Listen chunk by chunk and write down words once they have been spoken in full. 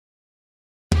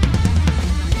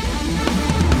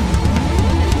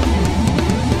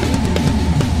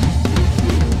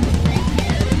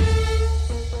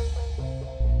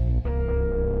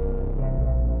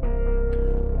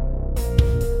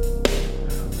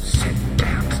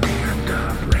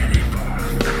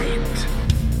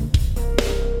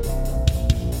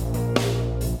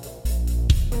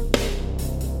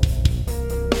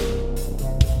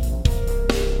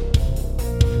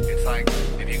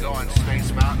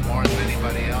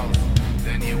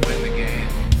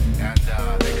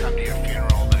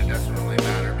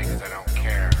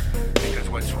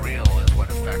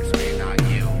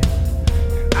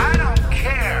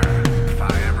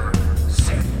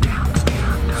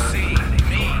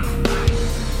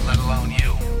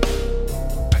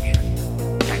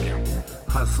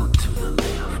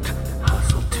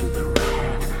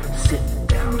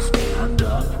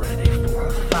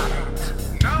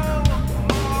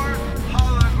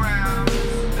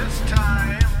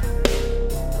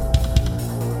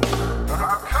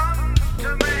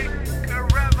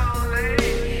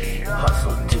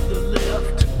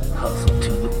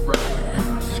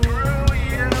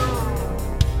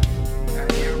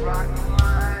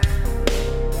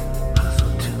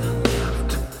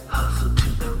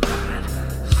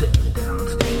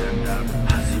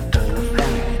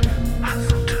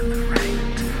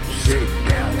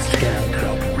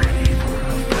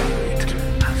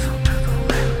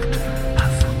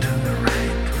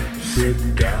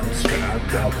down,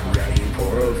 stand up, ready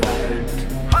for a fight.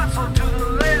 Hustle to the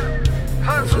left,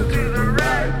 hustle to the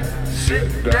right.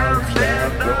 Sit down,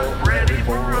 stand up, ready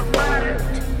for a fight.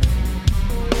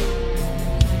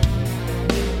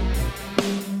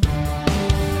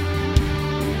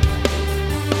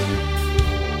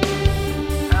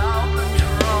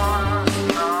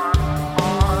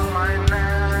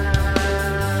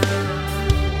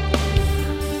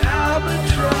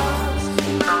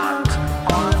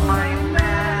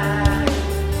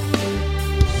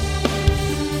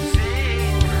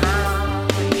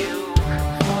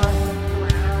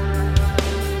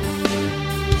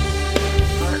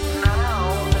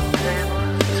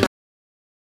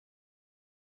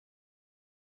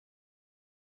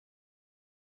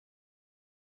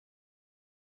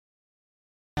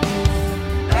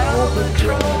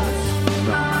 Albatross,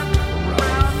 not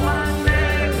above my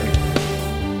neck.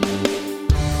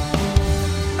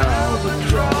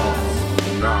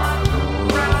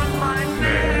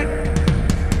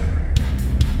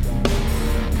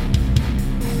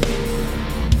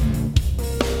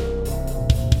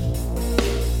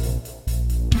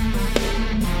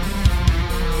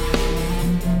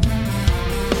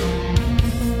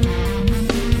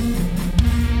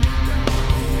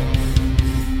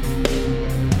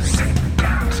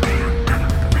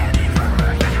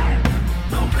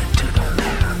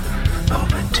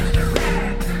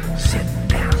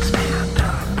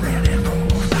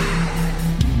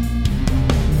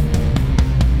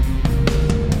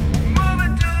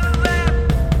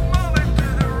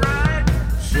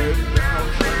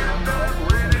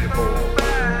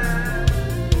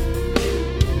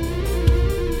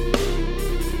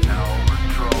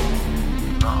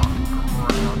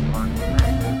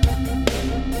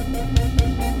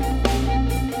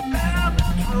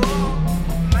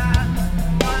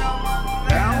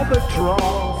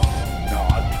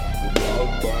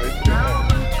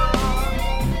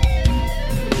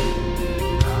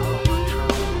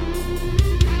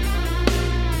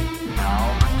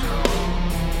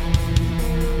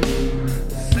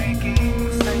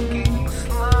 Sinking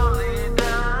slowly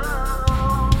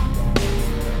down.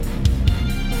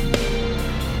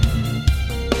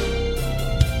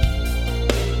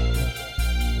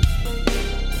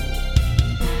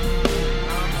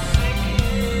 I'm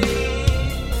sinking.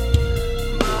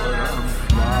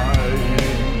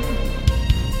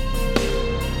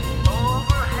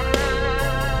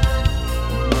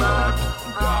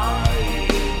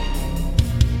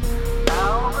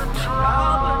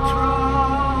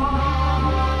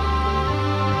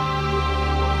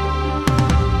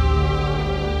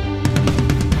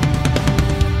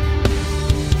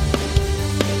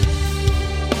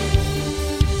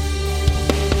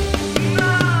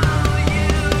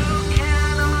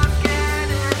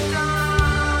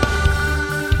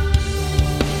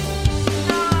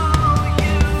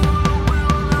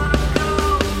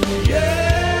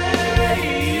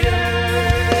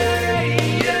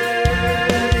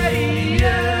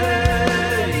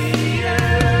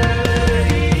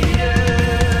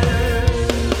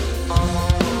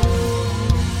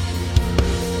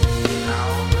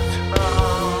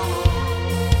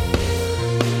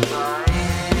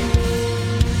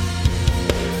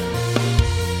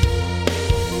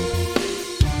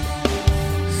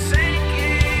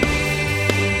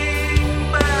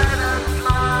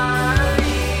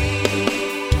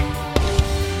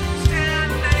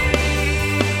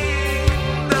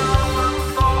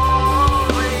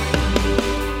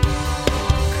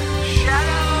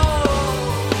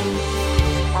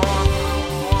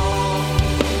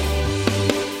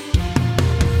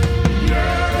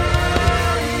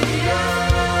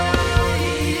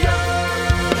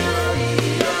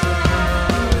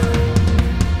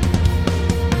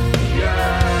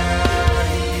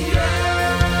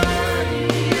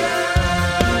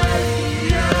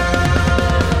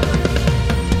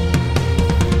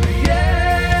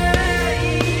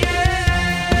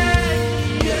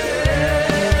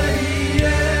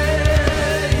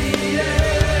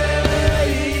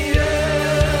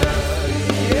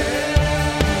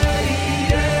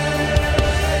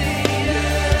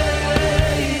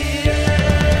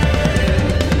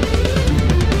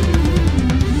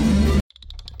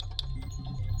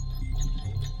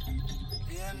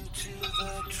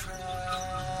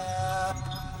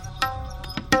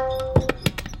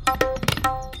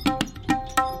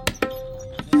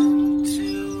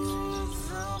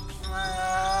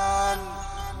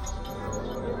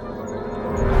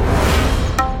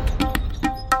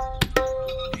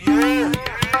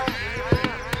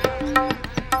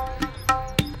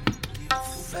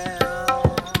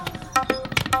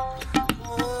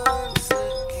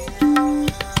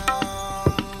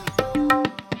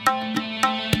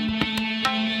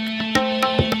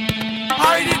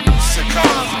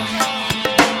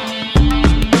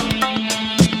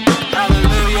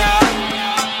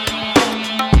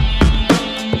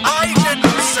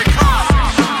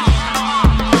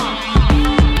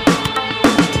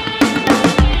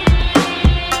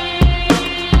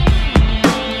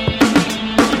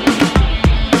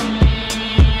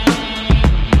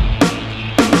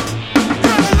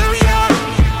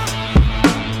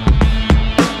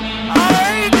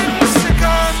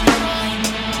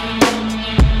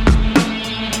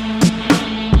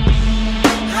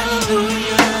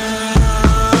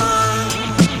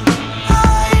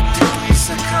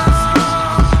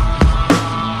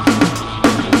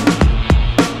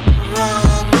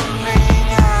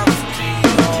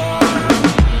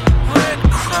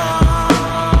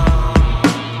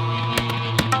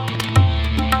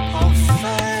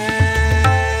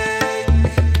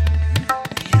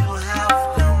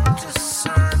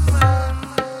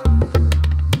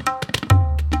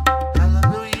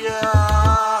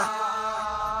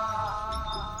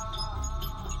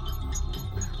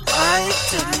 I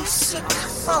didn't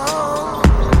succumb.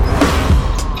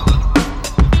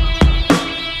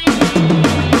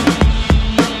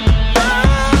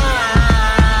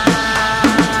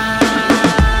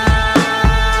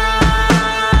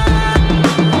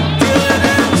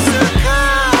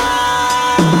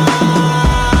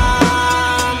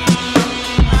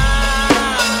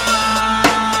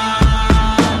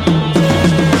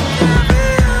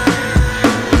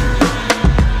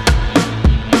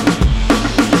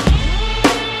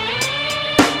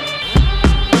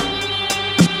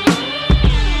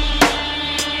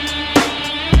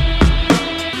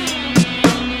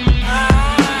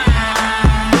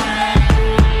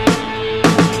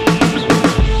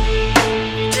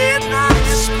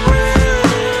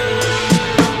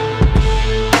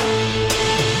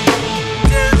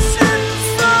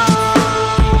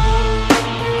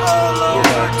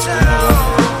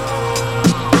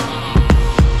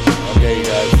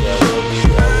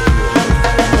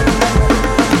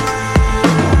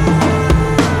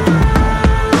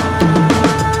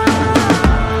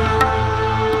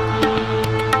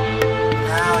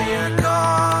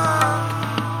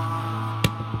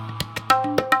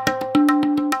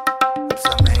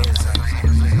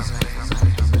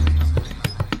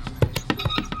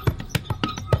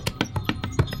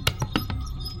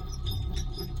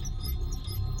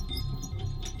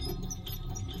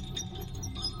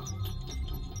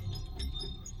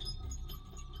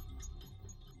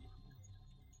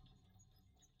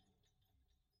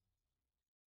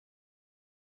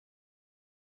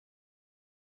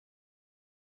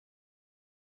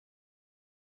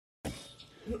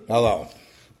 Hello.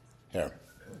 Here.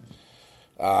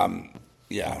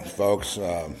 Folks,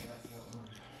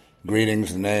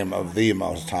 greetings in the name of the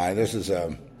Most High. This is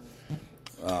had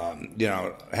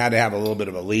to have a little bit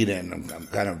of a lead-in. I'm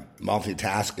kind of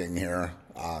multitasking here.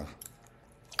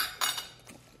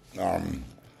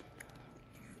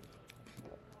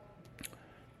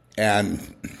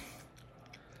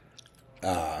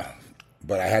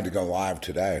 But I had to go live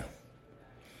today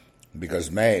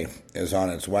because May is on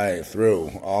its way through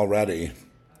already.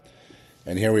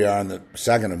 And here we are on the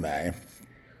 2nd of May.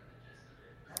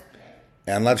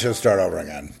 And let's just start over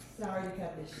again. Sorry to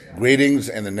cut this short. Greetings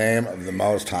in the name of the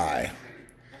Most High.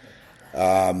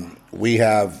 We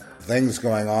have things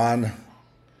going on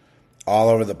all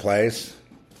over the place.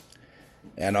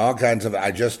 And all kinds of...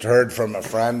 I just heard from a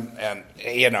friend, and,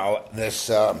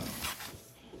 this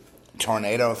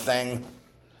tornado thing.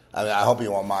 I mean, I hope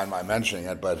you won't mind my mentioning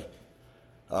it, but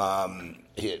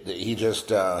he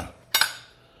just...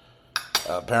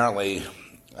 apparently,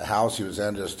 a house he was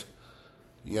in just...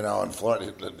 in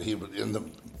Florida, he was in the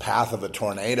path of a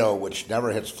tornado, which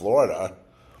never hits Florida,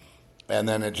 and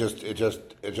then it just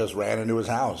ran into his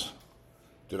house,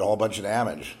 did a whole bunch of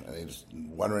damage, and he's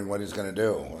wondering what he's going to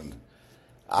do. And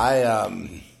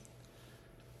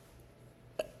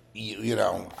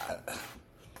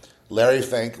Larry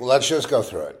Fink. Let's just go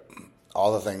through it.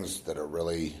 All the things that are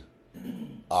really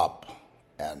up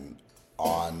and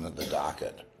on the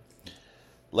docket.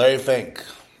 Larry Fink.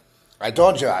 I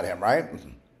told you about him, right?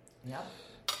 Yep.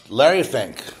 Larry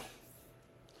Fink,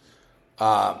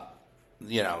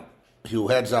 who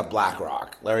heads up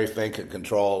BlackRock. Larry Fink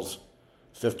controls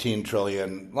 15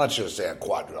 trillion, let's just say a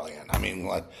quadrillion. I mean,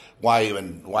 why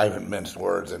even mince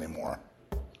words anymore?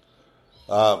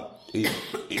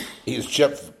 He's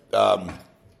chipped, or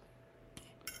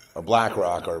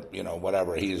BlackRock, or,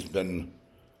 whatever. He's been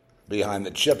behind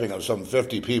the chipping of some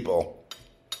 50 people,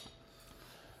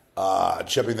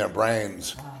 chipping their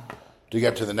brains to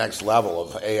get to the next level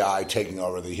of AI taking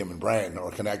over the human brain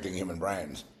or connecting human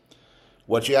brains.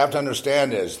 What you have to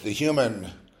understand is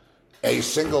a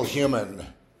single human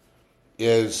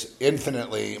is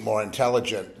infinitely more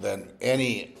intelligent than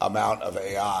any amount of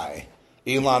AI.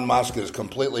 Elon Musk is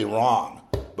completely wrong.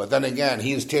 But then again,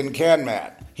 he's Tin Can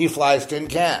Man. He flies tin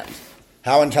cans.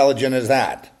 How intelligent is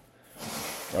that?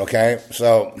 Okay,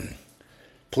 so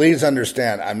please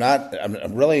understand, I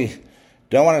really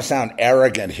don't want to sound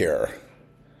arrogant here,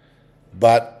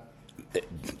 but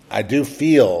I do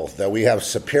feel that we have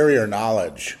superior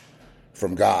knowledge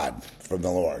from God, from the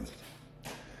Lord.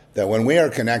 That when we are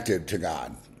connected to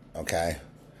God, okay,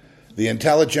 the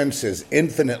intelligence is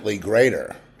infinitely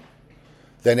greater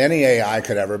than any AI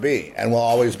could ever be, and will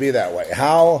always be that way.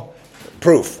 How?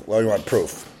 Proof. Well, you want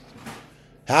proof.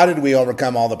 How did we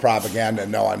overcome all the propaganda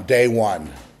and know on day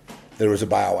one there was a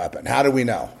bioweapon? How do we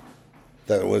know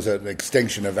that it was an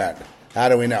extinction event? How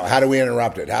do we know? How do we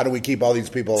interrupt it? How do we keep all these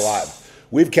people alive?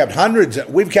 We've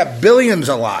kept billions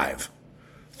alive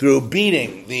through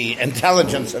beating the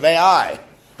intelligence of AI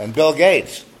and Bill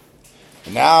Gates.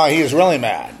 And now he is really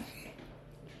mad.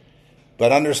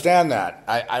 But understand that.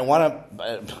 I want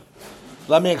to...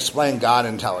 let me explain God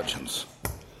intelligence.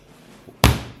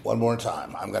 One more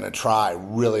time. I'm going to try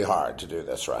really hard to do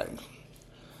this right.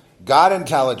 God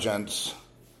intelligence...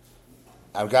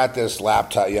 I've got this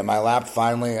laptop. Yeah, my lap,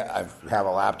 finally, I have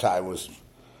a laptop. I was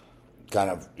kind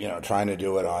of, trying to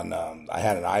do it on... I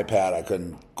had an iPad. I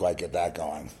couldn't quite get that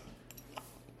going.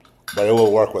 But it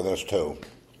will work with this, too.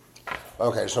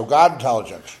 Okay, so God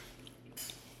intelligence.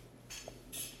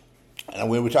 And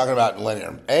we were talking about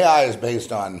linear. AI is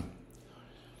based on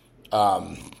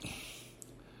the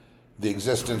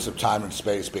existence of time and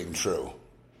space being true.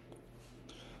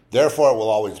 Therefore, it will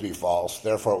always be false.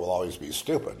 Therefore, it will always be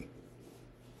stupid.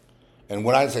 And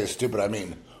when I say stupid, I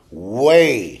mean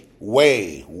way,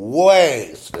 way,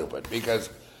 way stupid. Because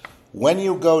when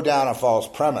you go down a false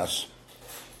premise,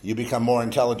 you become more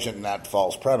intelligent in that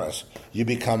false premise. You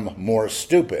become more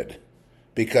stupid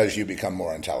because you become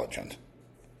more intelligent.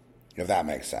 If that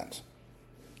makes sense.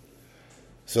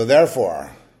 So therefore,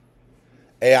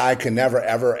 AI can never,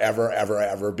 ever, ever, ever,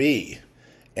 ever be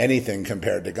anything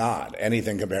compared to God.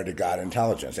 Anything compared to God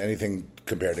intelligence. Anything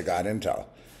compared to God intel.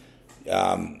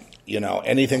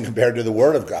 Anything compared to the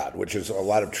Word of God, which is a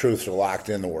lot of truths are locked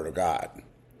in the Word of God.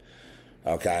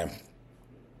 Okay?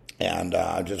 And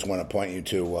I just want to point you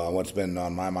to what's been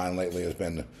on my mind lately has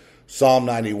been Psalm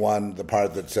 91, the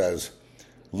part that says,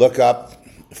 look up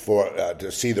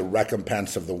to see the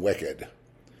recompense of the wicked.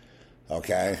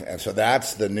 Okay? And so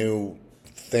that's the new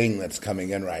thing that's coming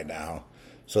in right now.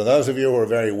 So those of you who are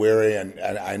very weary, and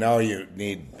I know you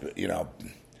need, you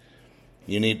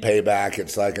need payback.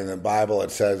 It's like in the Bible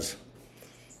it says,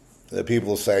 the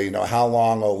people say, how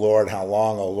long, O Lord, how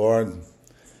long, O Lord?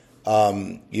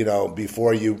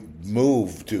 Before you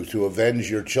move to avenge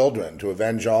your children, to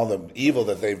avenge all the evil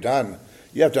that they've done,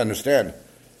 you have to understand,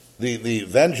 the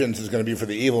vengeance is going to be for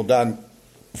the evil done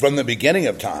from the beginning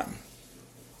of time.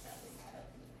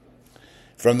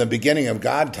 From the beginning of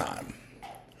God time.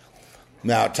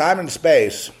 Now, time and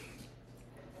space,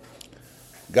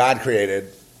 God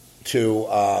created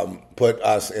to put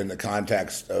us in the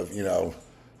context of,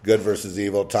 good versus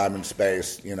evil, time and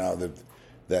space, these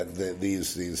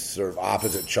sort of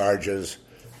opposite charges,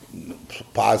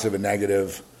 positive and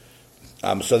negative,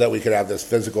 so that we could have this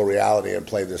physical reality and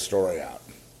play this story out.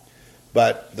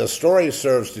 But the story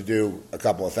serves to do a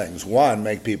couple of things. One,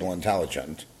 make people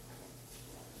intelligent.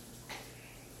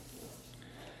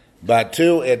 But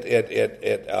two, it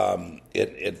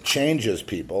changes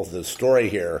people. The story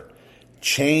here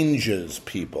changes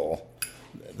people.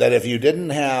 That if you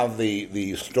didn't have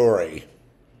the story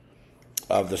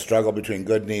of the struggle between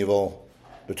good and evil,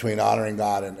 between honoring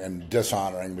God and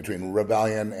dishonoring, between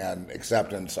rebellion and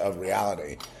acceptance of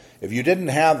reality, if you didn't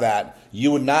have that,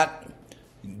 you would not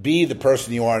be the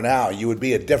person you are now. You would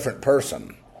be a different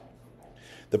person.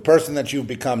 The person that you've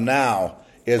become now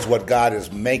is what God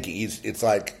is making. It's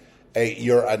like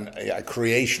you're a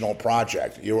creational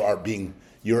project. You're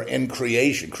in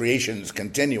creation. Creation is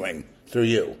continuing through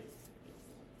you.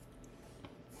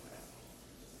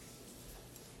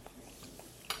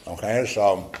 Okay,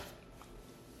 so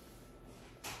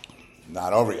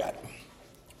not over yet.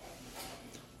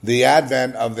 The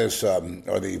advent of this,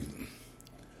 or the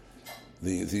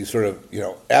sort of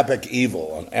epic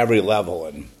evil on every level,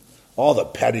 and all the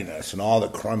pettiness and all the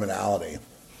criminality,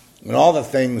 and all the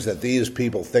things that these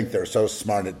people think they're so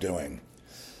smart at doing,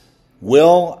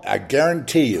 will, I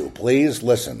guarantee you, please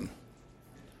listen.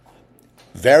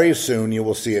 Very soon you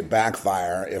will see it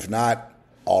backfire, if not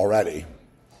already,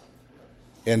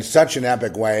 in such an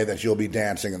epic way that you'll be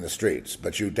dancing in the streets.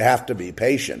 But you have to be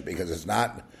patient because it's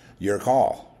not your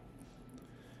call.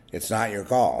 It's not your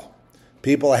call.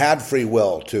 People had free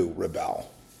will to rebel.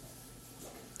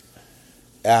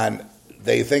 And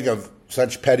they think of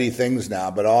such petty things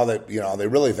now, but all that they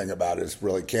really think about is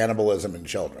really cannibalism and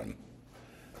children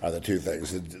are the two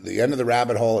things. The end of the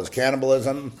rabbit hole is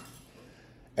cannibalism,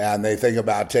 and they think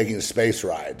about taking space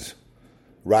rides,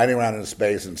 riding around in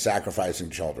space and sacrificing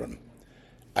children.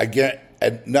 We're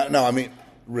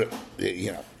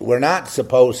not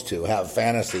supposed to have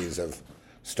fantasies of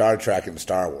Star Trek and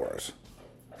Star Wars.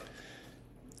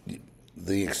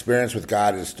 The experience with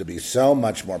God is to be so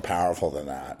much more powerful than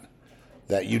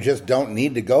that you just don't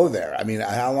need to go there. I mean,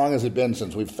 how long has it been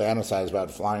since we've fantasized about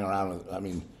flying around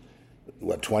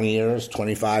with, 20 years,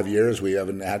 25 years? We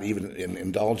haven't had even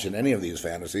indulged in any of these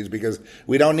fantasies because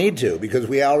we don't need to, because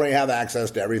we already have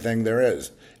access to everything there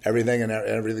is. Everything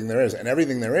there is. And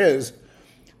everything there is,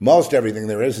 most everything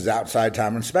there is outside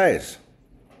time and space.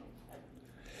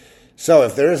 So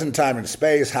if there isn't time and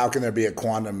space, how can there be a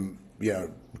quantum,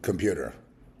 computer?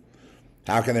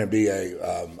 How can there be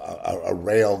a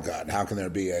rail gun? How can there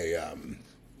be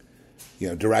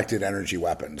a directed energy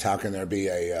weapons? How can there be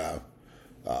a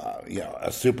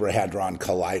super hadron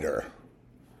collider?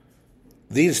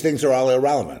 These things are all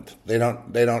irrelevant. They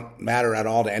don't matter at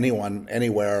all to anyone,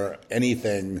 anywhere,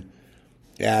 anything.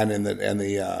 And in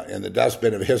the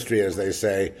dustbin of history, as they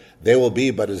say, they will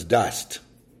be but as dust,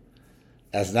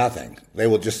 as nothing. They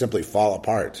will just simply fall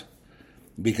apart,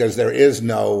 because there is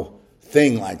no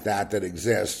thing like that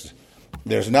exists.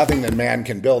 There's nothing that man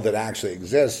can build that actually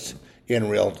exists in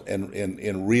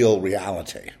real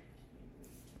reality.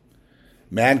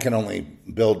 Man can only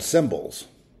build symbols.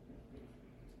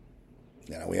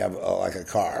 We have like a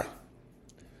car.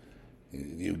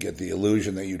 You get the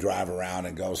illusion that you drive around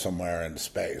and go somewhere in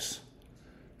space.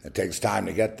 It takes time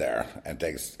to get there, and it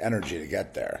takes energy to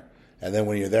get there. And then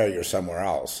when you're there, you're somewhere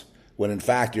else, when in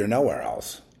fact you're nowhere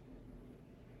else.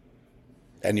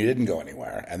 And you didn't go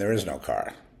anywhere, and there is no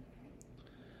car.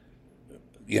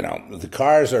 The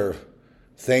cars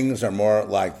things are more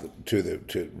like to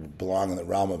belong in the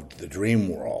realm of the dream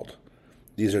world.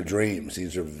 These are dreams.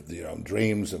 These are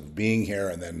dreams of being here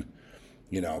and then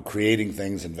creating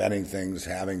things, inventing things,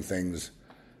 having things.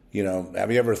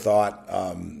 Have you ever thought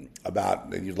about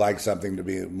that you'd like something to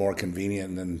be more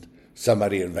convenient than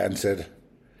somebody invents it?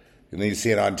 And then you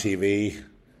see it on TV,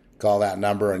 call that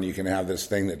number, and you can have this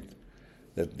thing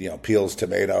that peels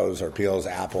tomatoes or peels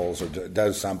apples or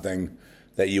does something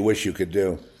that you wish you could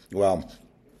do. Well,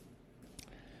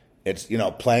 it's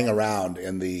playing around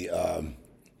in the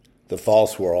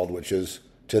false world, which is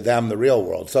to them the real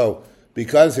world. So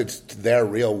because it's their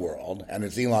real world and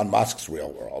it's Elon Musk's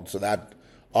real world, so that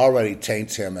already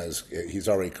taints him as he's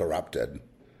already corrupted.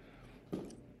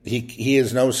 He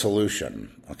is no solution.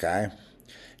 Okay,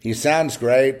 he sounds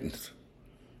great.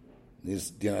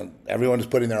 He's everyone's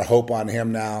putting their hope on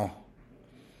him now,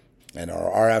 and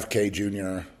or RFK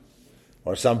Jr.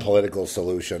 or some political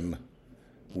solution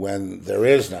when there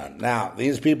is none. Now,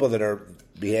 these people that are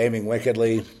behaving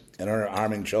wickedly and are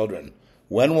harming children,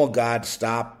 when will God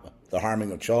stop the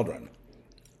harming of children?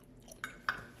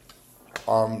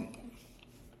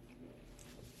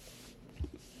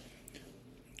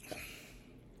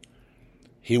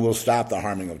 He will stop the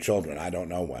harming of children. I don't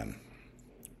know when.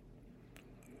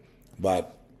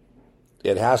 But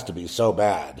it has to be so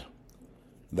bad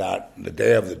that the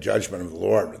day of the judgment of the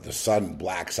Lord, the sun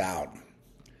blacks out.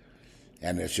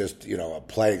 And it's just, a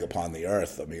plague upon the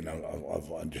earth. I mean,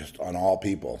 of just on all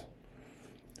people,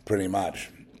 pretty much.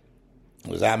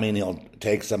 Does that mean he'll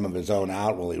take some of his own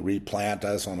out? Will he replant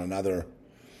us on another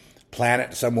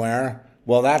planet somewhere?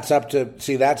 Well, that's up to,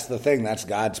 that's the thing. That's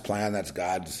God's plan. That's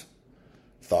God's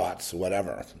thoughts,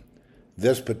 whatever.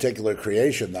 This particular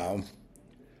creation, though,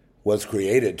 was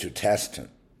created to test,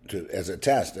 as a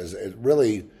test. As it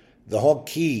really, the whole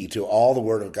key to all the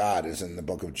Word of God is in the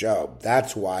book of Job.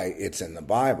 That's why it's in the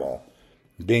Bible,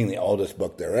 being the oldest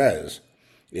book there is.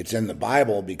 It's in the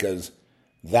Bible because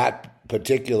that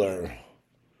particular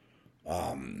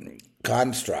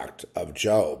construct of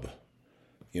Job,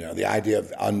 the idea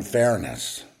of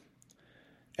unfairness,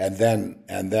 and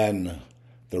then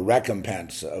the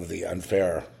recompense of the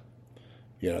unfair,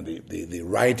 the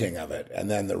righting of it,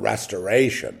 and then the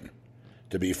restoration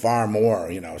to be far more,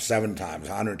 7 times,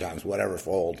 100 times, whatever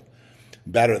fold,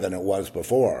 better than it was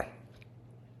before,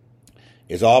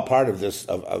 is all part of this,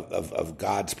 of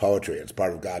God's poetry. It's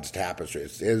part of God's tapestry.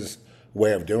 It's His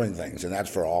way of doing things, and that's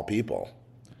for all people,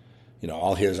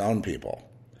 all His own people.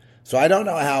 So I don't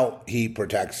know how He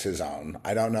protects His own.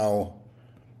 I don't know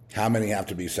how many have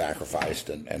to be sacrificed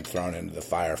and thrown into the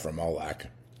fire for Molech.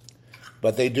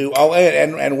 But they do. Oh,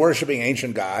 and worshiping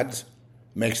ancient gods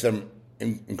makes them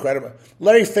incredible.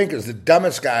 Larry Fink is the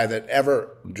dumbest guy that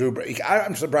ever drew.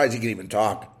 I'm surprised he can even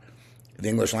talk the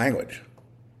English language.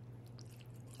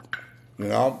 He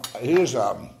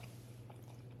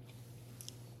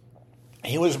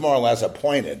was more or less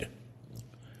appointed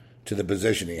to the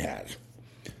position he has.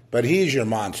 But he's your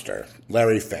monster,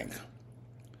 Larry Fink.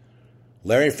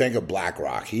 Larry Fink of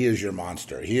BlackRock. He is your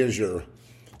monster. He is your,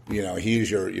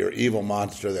 he's your evil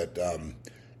monster that,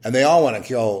 and they all want to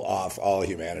kill off all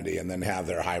humanity and then have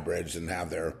their hybrids and have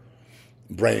their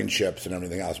brain chips and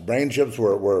everything else. Brain chips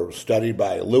were studied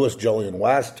by Louis Jolyon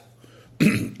West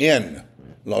in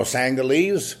Los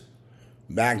Angeles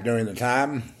back during the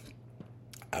time.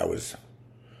 I was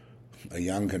a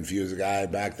young, confused guy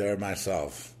back there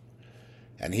myself.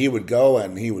 And he would go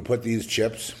and he would put these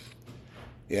chips,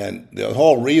 and the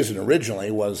whole reason originally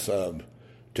was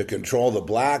to control the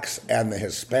blacks and the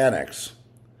Hispanics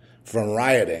from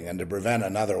rioting and to prevent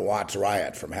another Watts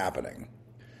riot from happening.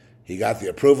 He got the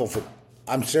approval for,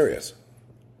 I'm serious.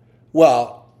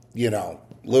 Well,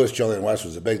 Louis Julian West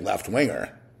was a big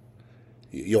left-winger.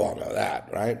 You all know that,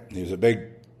 right? He was a big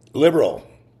liberal.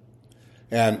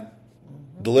 And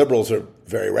the liberals are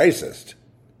very racist.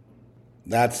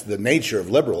 That's the nature of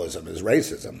liberalism, is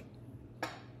racism.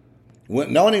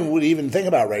 No one would even think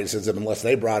about racism unless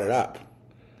they brought it up.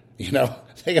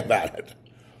 Think about it.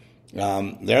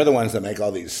 They're the ones that make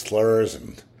all these slurs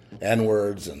and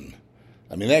N-words, and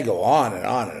they go on and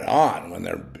on and on when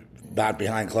they're not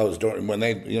behind closed doors. When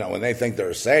they think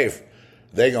they're safe,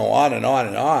 they go on and on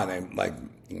and on.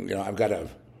 I've got a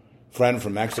friend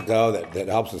from Mexico that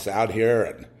helps us out here,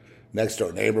 and next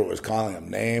door neighbor was calling them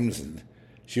names, and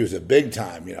she was a big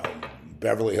time,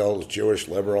 Beverly Hills Jewish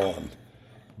liberal, and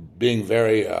being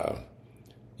very,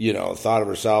 thought of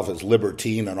herself as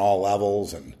libertine on all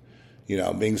levels, and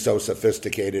being so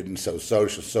sophisticated and so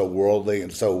social, so worldly,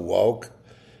 and so woke,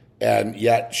 and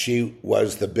yet she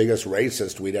was the biggest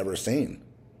racist we'd ever seen,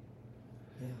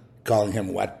 calling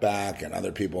him wetback and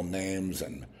other people names,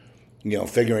 and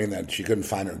figuring that she couldn't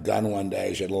find her gun one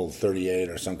day. She had a little 38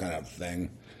 or some kind of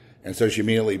thing. And so she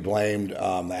immediately blamed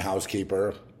the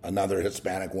housekeeper, another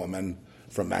Hispanic woman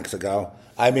from Mexico.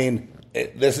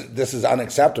 This is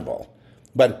unacceptable.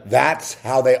 But that's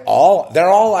how they're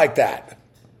all like that.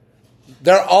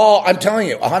 I'm telling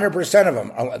you, 100% of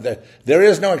them. There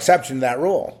is no exception to that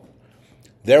rule.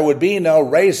 There would be no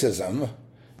racism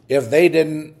if they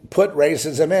didn't put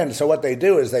racism in. So what they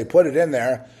do is they put it in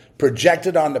there, project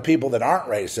it on the people that aren't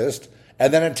racist,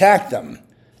 and then attack them.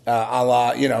 A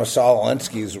la, Saul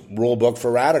Alinsky's rule book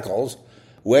for radicals,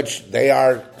 which they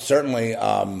are certainly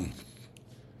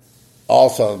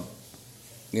also,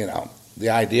 the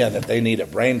idea that they need a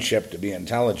brain chip to be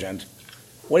intelligent.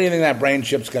 What do you think that brain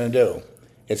chip's going to do?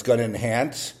 It's going to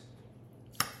enhance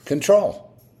control.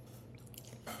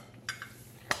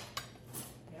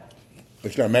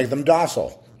 It's going to make them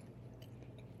docile.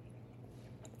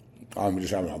 I'm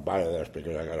just having a bite of this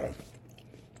because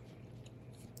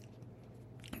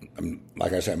I'm,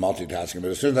 like I said, multitasking. But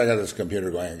as soon as I got this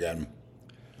computer going again,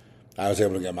 I was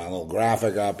able to get my little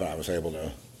graphic up, and I was able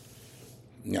to.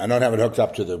 I don't have it hooked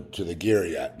up to the gear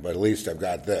yet, but at least I've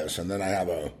got this. And then I have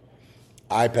a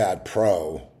iPad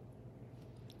Pro,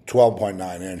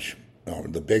 12.9 inch,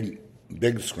 the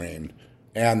big screen,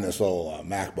 and this little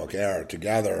MacBook Air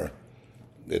together.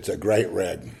 It's a great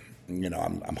rig.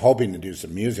 I'm hoping to do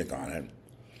some music on it.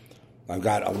 I've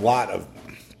got a lot of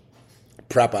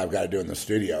prep I've got to do in the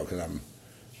studio because I'm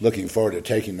looking forward to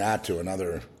taking that to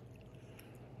another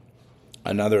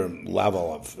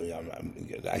level of.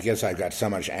 I guess I've got so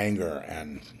much anger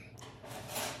and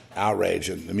outrage,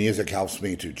 and the music helps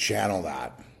me to channel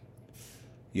that.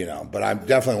 But I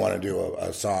definitely want to do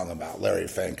a song about Larry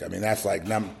Fink. That's like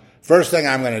first thing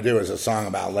I'm going to do is a song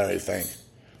about Larry Fink.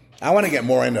 I want to get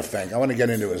more into Fink. I want to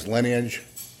get into his lineage.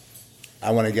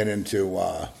 I want to get into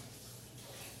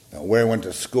where he went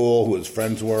to school, who his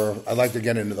friends were. I'd like to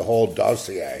get into the whole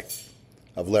dossier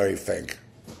of Larry Fink,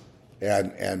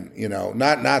 and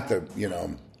not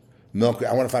the milk.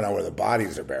 I want to find out where the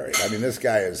bodies are buried. This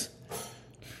guy is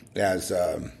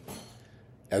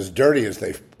as dirty as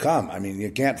they've come. You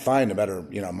can't find a better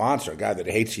monster, a guy that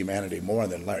hates humanity more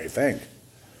than Larry Fink.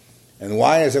 And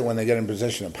why is it when they get in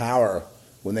position of power,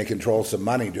 when they control some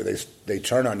money, do they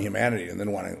turn on humanity and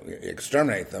then want to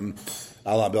exterminate them,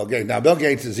 a la Bill Gates? Now, Bill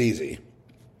Gates is easy.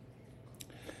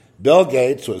 Bill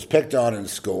Gates was picked on in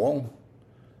school,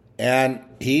 and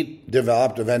he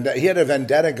developed a vendetta. He had a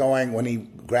vendetta going when he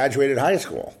graduated high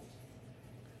school.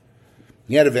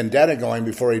 He had a vendetta going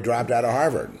before he dropped out of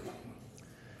Harvard.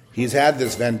 He's had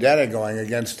this vendetta going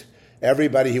against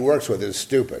everybody he works with is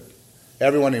stupid.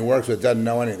 Everyone he works with doesn't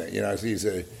know anything.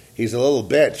 He's a little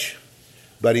bitch.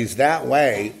 But he's that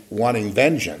way wanting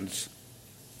vengeance,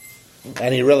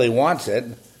 and he really wants it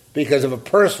because of a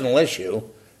personal issue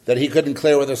that he couldn't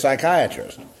clear with a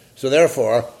psychiatrist. So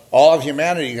therefore, all of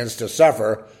humanity gets to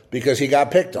suffer because he got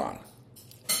picked on.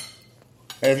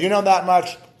 And if you know that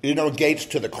much, you know Gates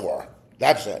to the core.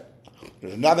 That's it.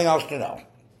 There's nothing else to know.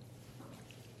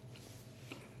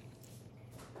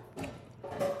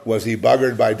 Was he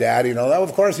buggered by Dad?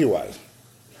 Of course he was.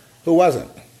 Who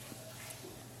wasn't?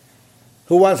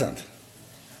 Who wasn't?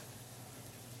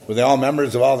 Were they all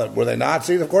members of were they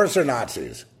Nazis? Of course they're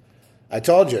Nazis. I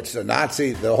told you, it's a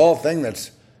Nazi, the whole thing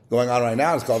that's going on right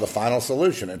now is called the final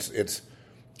solution. It's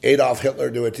Adolf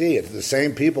Hitler to a T. It's the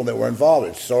same people that were involved.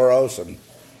 It's Soros and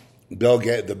Bill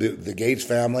Gates, the Gates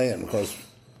family, and of course,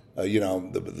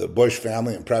 the Bush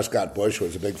family, and Prescott Bush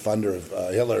was a big funder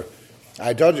of Hitler.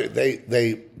 I told you,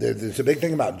 there's a big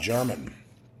thing about German.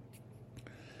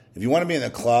 If you want to be in the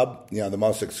club, the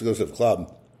most exclusive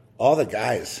club, all the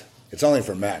guys It's only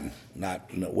for men.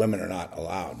 Women are not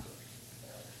allowed.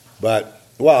 But,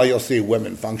 well, you'll see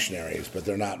women functionaries, but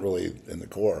they're not really in the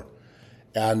Corps.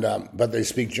 And but they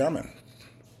speak German.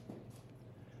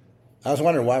 I was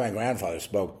wondering why my grandfather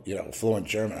spoke, fluent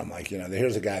German. I'm like,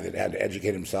 here's a guy that had to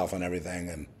educate himself on everything,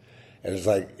 and it's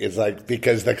like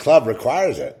because the club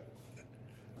requires it.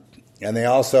 And they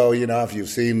also, if you've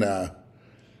seen,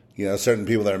 certain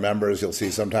people that are members, you'll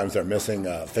see sometimes they're missing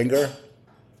a finger.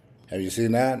 Have you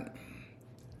seen that?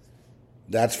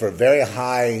 That's for very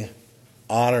high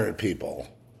honored people.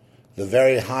 The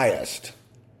very highest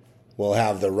will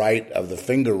have the right of the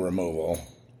finger removal,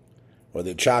 or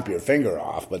they chop your finger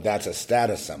off, but that's a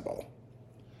status symbol.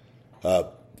 A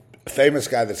famous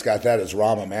guy that's got that is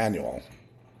Rahm Emanuel.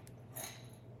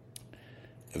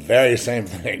 The very same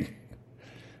thing.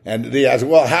 And he asked,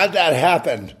 well, how'd that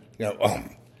happen?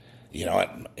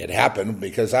 It happened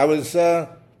because I was,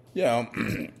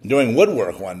 doing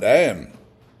woodwork one day and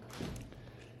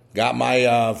got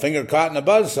my finger caught in a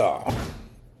buzzsaw.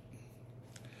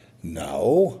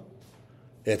 No.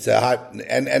 It's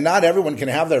and not everyone can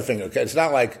have their finger cut. It's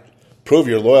not like prove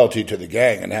your loyalty to the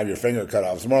gang and have your finger cut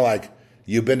off. It's more like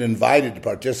you've been invited to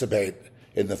participate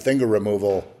in the finger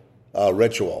removal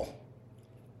ritual.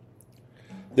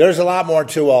 There's a lot more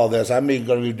to all this. I'm going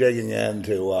to be digging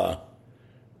into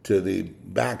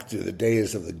back to the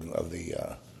days of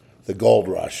the gold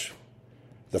rush,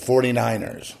 the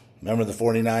 49ers. Remember the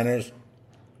 49ers?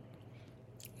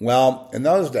 Well, in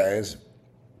those days,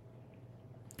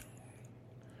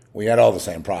 we had all the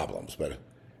same problems, but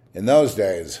in those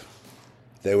days,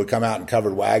 they would come out in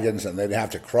covered wagons and they'd have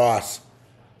to cross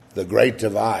the Great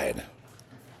Divide,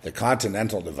 the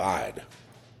Continental Divide.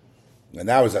 And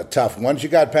that was a tough, once you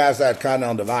got past that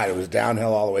Continental Divide, it was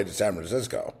downhill all the way to San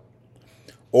Francisco.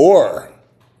 Or,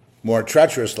 more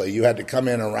treacherously, you had to come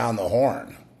in around the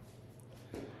Horn.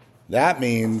 That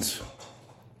means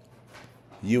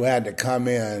you had to come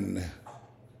in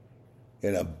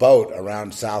a boat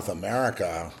around South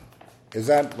America. Is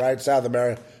that right, South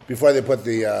America? Before they put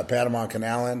the Panama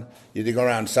Canal in, you had to go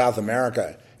around South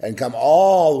America and come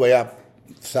all the way up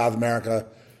South America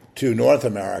to North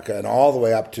America and all the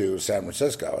way up to San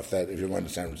Francisco, if you're going to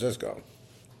San Francisco.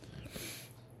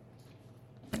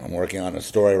 I'm working on a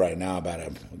story right now about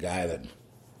a guy that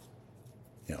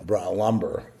brought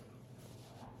lumber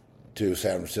to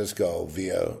San Francisco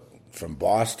from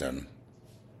Boston,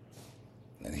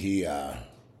 and he had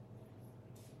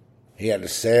to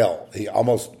sail. He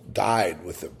almost died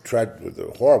with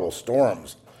the horrible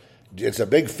storms. It's a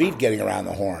big feat getting around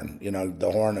the Horn,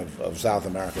 the Horn of South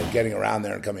America, getting around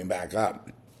there and coming back up.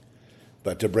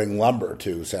 But to bring lumber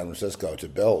to San Francisco to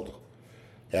build.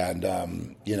 And,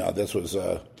 this was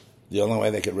the only way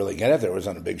they could really get it there was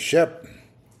on a big ship.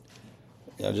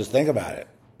 Just think about it.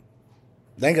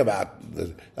 Think about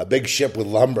a big ship with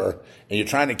lumber, and you're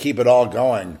trying to keep it all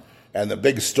going, and the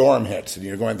big storm hits, and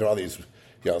you're going through all these,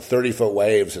 30-foot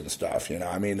waves and stuff.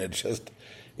 It's just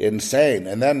insane.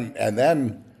 And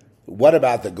then, what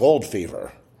about the gold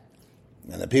fever?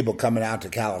 And the people coming out to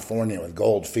California with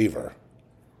gold fever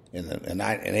in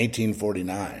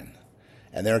 1849,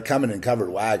 and they're coming in covered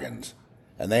wagons,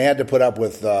 and they had to put up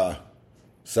with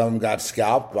some got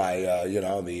scalped by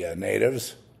the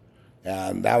natives.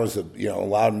 And that was a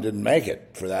lot of them didn't make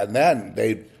it for that. And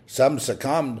then some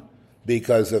succumbed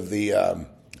because of the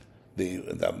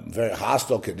very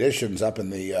hostile conditions up in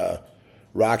the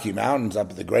Rocky Mountains, up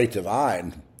at the Great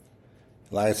Divide.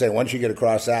 Like I say, once you get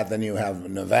across that, then you have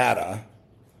Nevada,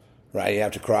 right? You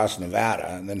have to cross Nevada,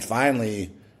 and then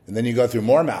you go through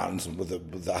more mountains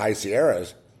with the high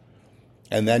Sierras,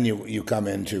 and then you come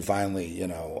into finally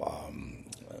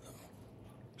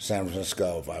San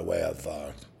Francisco by way of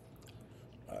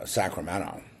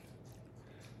Sacramento.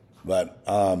 But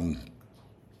some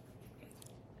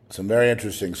very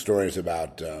interesting stories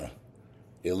about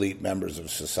elite members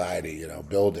of society,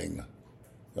 building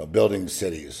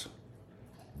cities,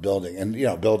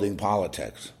 building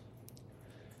politics.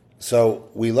 So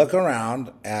we look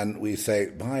around and we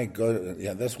say, my God,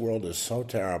 this world is so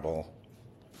terrible.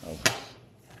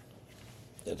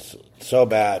 It's so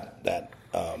bad that,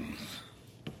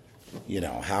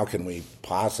 how can we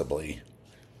possibly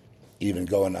even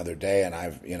go another day? And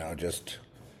I've, just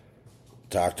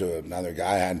talked to another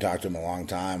guy. I hadn't talked to him in a long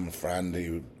time, a friend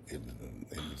who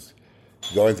is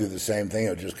going through the same thing.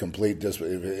 It just complete if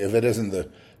it isn't the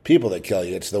people that kill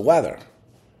you, it's the weather.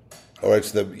 Or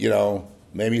it's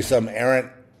maybe some errant,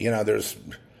 there's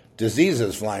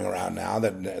diseases flying around now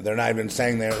that they're not even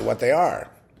saying what they are.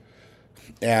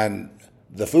 And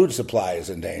the food supply is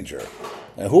in danger.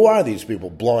 And who are these people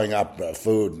blowing up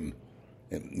food and,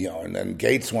 And then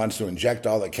Gates wants to inject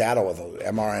all the cattle with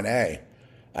mRNA.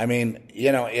 I mean,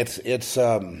 it's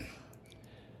so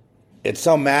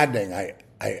maddening. I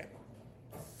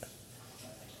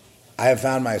have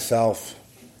found myself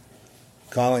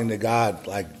calling to God,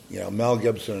 like, Mel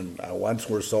Gibson, Once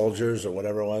Were Soldiers, or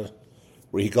whatever it was,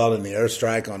 where he called in the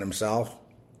airstrike on himself.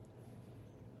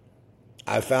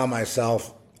 I found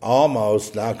myself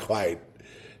almost, not quite,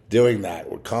 doing that.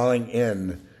 We're calling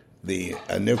in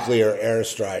a nuclear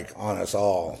airstrike on us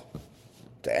all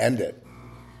to end it.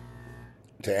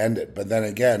 But then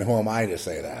again, who am I to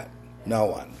say that? No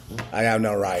one. I have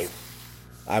no right.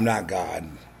 I'm not God.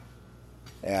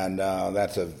 And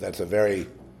that's a very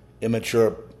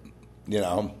immature,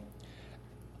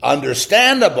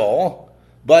 understandable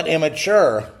but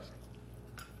immature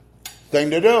thing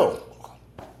to do.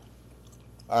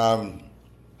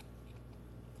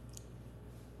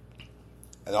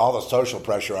 And all the social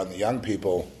pressure on the young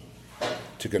people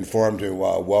to conform to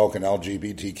woke and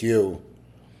LGBTQ.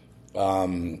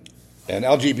 And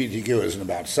LGBTQ isn't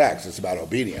about sex; it's about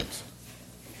obedience.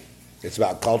 It's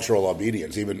about cultural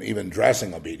obedience, even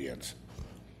dressing obedience.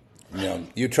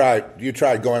 You try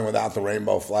going without the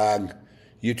rainbow flag.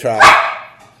 You try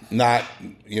not,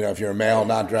 if you're a male,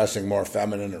 not dressing more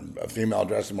feminine, or a female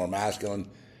dressing more masculine.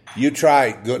 You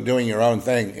try doing your own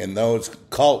thing in those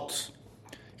cults.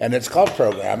 And it's cult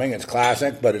programming. It's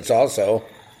classic, but it's also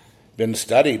been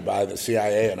studied by the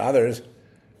CIA and others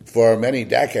for many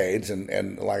decades.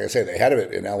 And like I say, the head of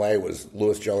it in L.A. was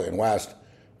Louis Jolyon West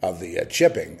of the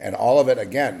chipping. And all of it,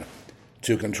 again,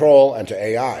 to control and to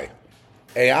AI.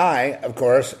 AI, of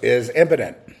course, is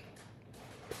impotent.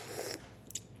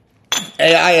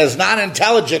 AI is not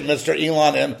intelligent, Mr.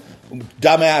 Elon and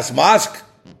dumbass Musk.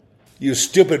 You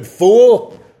stupid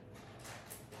fool.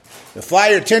 You fly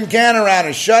your tin can around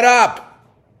and shut up.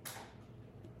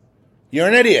 You're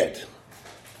an idiot.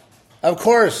 Of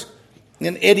course,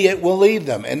 an idiot will lead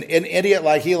them. And an idiot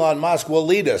like Elon Musk will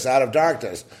lead us out of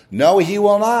darkness. No, he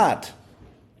will not.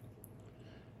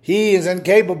 He is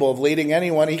incapable of leading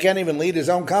anyone. He can't even lead his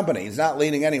own company. He's not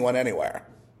leading anyone anywhere.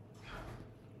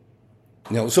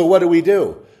 So what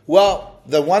do? Well,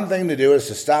 the one thing to do is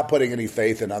to stop putting any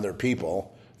faith in other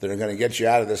people that are going to get you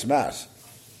out of this mess.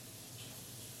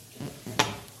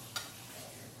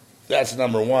 That's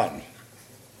number one.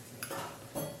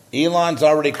 Elon's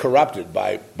already corrupted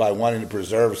by wanting to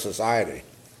preserve society.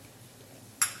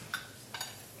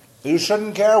 You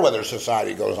shouldn't care whether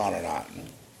society goes on or not.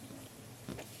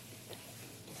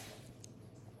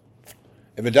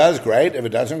 If it does, great. If it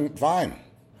doesn't, fine.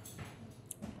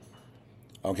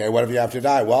 Okay, what if you have to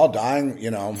die? Well,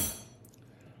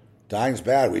 dying's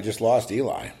bad. We just lost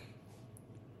Eli.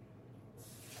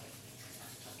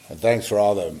 And thanks for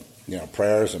all the,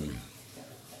 prayers and,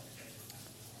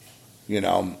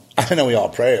 I know we all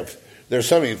pray. If there's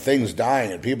so many things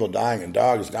dying and people dying and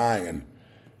dogs dying and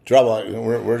trouble,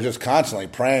 we're just constantly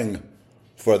praying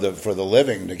for the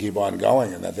living to keep on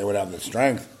going and that they would have the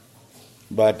strength.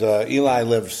 But Eli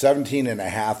lived 17 and a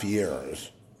half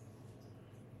years.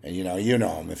 And you know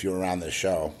him if you were around this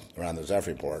show, around the Zeph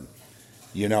Report.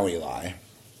 You know Eli.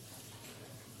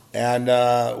 And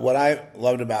what I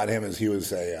loved about him is he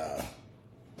was a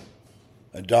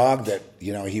dog that,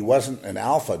 he wasn't an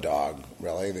alpha dog,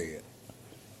 really,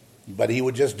 but he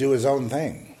would just do his own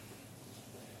thing.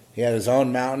 He had his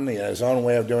own mountain, he had his own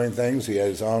way of doing things, he had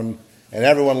his own, and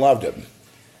everyone loved him.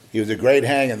 He was a great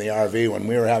hang in the RV when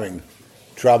we were having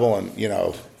trouble and,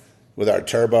 with our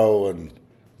turbo and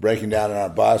breaking down in our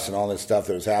bus and all this stuff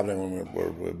that was happening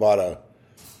when we bought a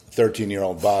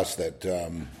 13-year-old bus that,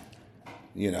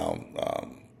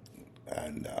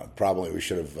 and probably we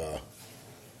should have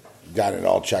gotten it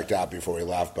all checked out before we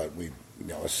left, but we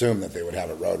assumed that they would have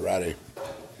it road ready.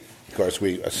 Of course,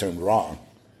 we assumed wrong.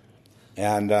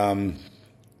 And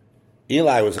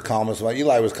Eli was the calmest one.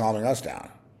 Eli was calming us down.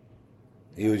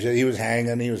 He was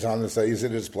hanging. He was on he's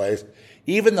at his place.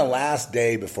 Even the last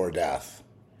day before death,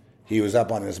 he was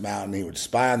up on his mountain. He would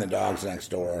spy on the dogs next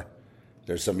door.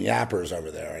 There's some yappers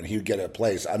over there, and he would get a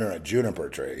place under a juniper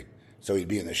tree, so he'd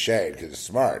be in the shade because he's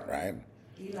smart, right?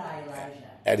 Elijah.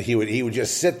 And he would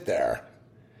just sit there,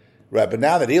 right? But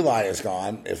now that Eli is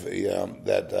gone, if you want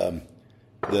to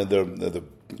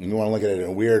look at it in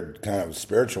a weird kind of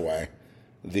spiritual way,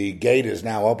 the gate is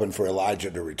now open for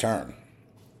Elijah to return.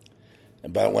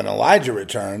 But when Elijah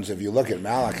returns, if you look at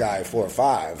Malachi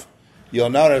 4:5, you'll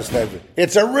notice that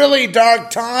it's a really dark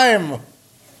time.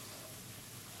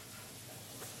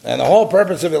 And the whole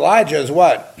purpose of Elijah is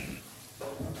what?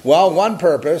 Well, one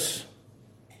purpose,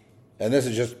 and this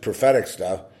is just prophetic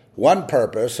stuff, one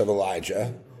purpose of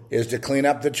Elijah is to clean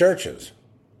up the churches.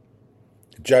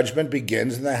 judgment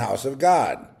begins in the house of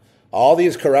God. All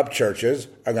these corrupt churches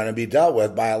are going to be dealt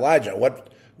with by Elijah.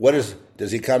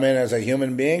 Does he come in as a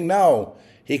human being? No.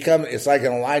 It's like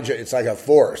an Elijah, it's like a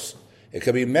force. It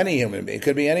could be many human beings. It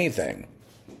could be anything.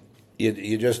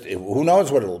 Who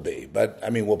knows what it'll be? But, I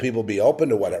mean, will people be open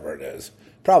to whatever it is?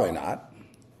 Probably not.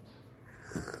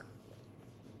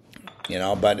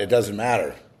 But it doesn't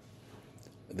matter.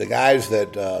 The guys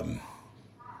that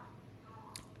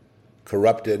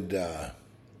corrupted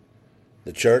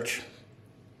the church,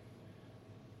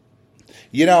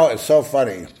 it's so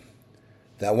funny.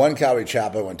 That one Calvary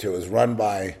chapel I went to was run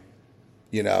by,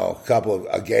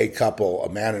 a gay couple, a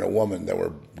man and a woman that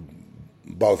were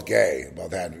both gay,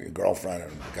 both had a girlfriend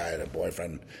and the guy had a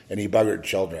boyfriend, and he buggered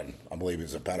children. I believe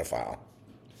he's a pedophile.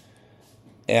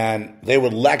 And they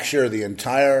would lecture the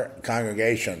entire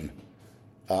congregation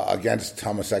against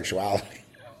homosexuality.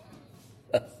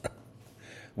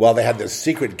 Well, they had this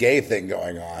secret gay thing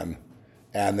going on,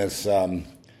 and this,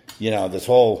 this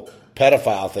whole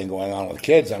pedophile thing going on with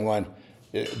kids. I'm going,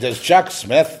 does Chuck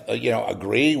Smith,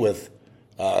 agree with,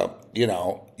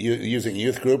 using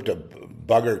youth group to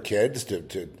bugger kids and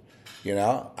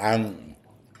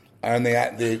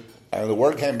the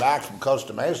word came back from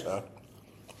Costa Mesa.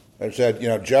 It said,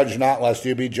 judge not lest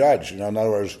you be judged. In other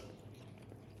words,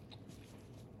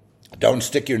 don't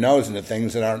stick your nose into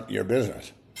things that aren't your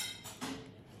business,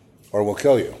 or we'll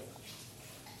kill you.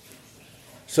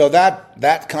 So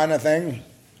that kind of thing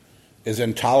is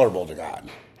intolerable to God,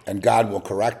 and God will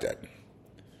correct it.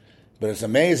 But it's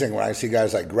amazing when I see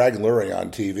guys like Greg Lurie on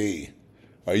TV.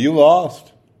 Are you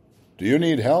lost? Do you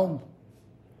need help?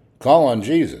 Call on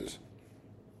Jesus.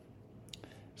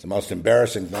 It's the most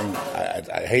embarrassing thing.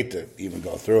 I hate to even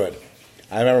go through it.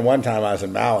 I remember one time I was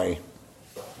in Maui.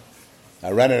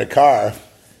 I rented a car,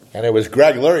 and it was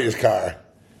Greg Lurie's car.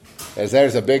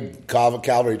 There's a big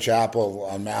Calvary Chapel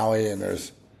on Maui, and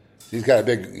he's got a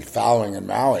big following in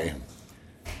Maui.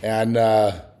 And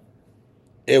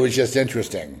it was just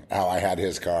interesting how I had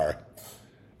his car.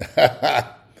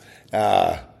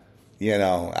 I'm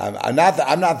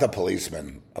not the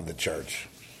policeman of the church,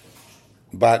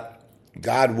 but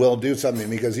God will do something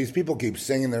because these people keep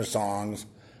singing their songs.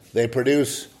 They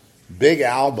produce big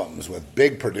albums with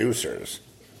big producers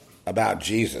about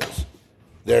Jesus.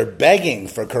 They're begging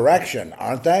for correction,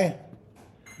 aren't they?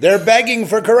 They're begging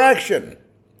for correction.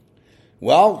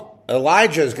 Well,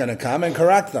 Elijah is going to come and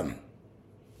correct them.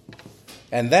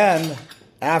 And then,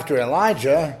 after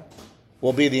Elijah,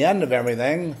 will be the end of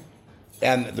everything,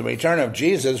 and the return of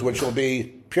Jesus, which will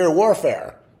be pure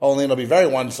warfare. Only it'll be very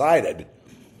one-sided,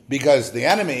 because the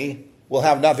enemy will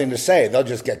have nothing to say. They'll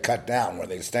just get cut down where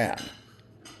they stand.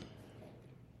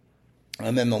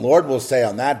 And then the Lord will say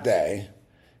on that day,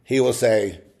 he will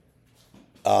say,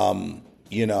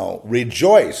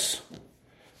 rejoice,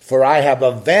 for I have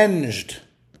avenged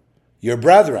your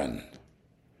brethren.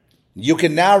 You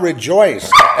can now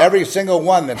rejoice, every single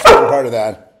one that's been part of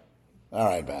that. All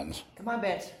right, Benz. Come on,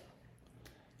 Benz.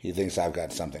 He thinks I've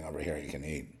got something over here he can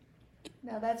eat.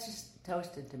 No, that's just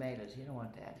toasted tomatoes. You don't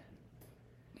want that.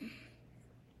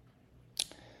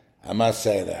 I must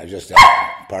say that I just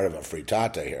had part of a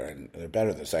frittata here, and they're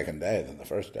better the second day than the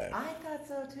first day. I thought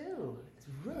so, too. It's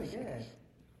really good.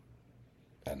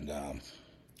 And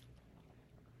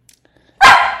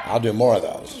I'll do more of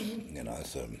those.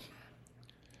 It's a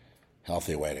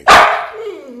healthy way to go.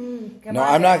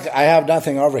 I'm not. I have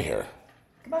nothing over here.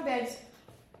 Come on, Benz.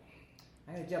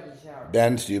 I'm going to jump in the shower.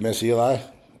 Benz, do you miss Eli?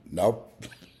 Nope.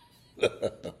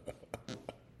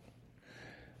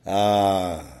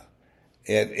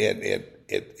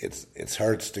 It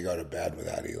hurts to go to bed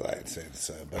without Eli.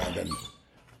 But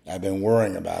I've been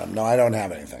worrying about him. No, I don't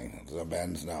have anything. So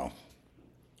Benz, no.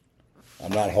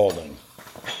 I'm not holding.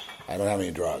 I don't have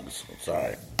any drugs. I'm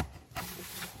sorry.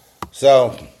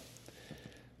 So,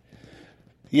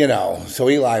 so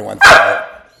Eli went there.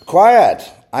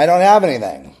 Quiet. I don't have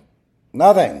anything.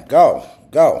 Nothing. Go.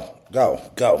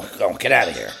 Get out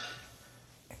of here.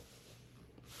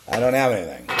 I don't have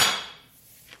anything.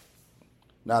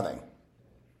 Nothing.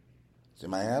 See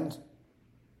my hands?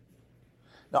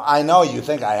 No, I know you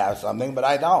think I have something, but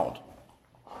I don't.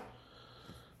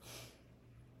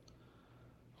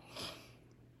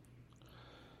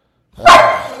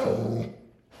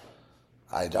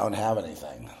 I don't have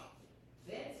anything.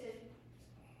 Vincent,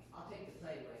 I'll take the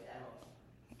plate away. That helps.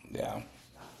 Yeah.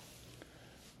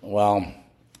 Well,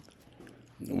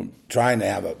 I'm trying to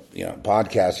have a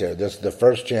podcast here. This is the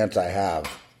first chance I have,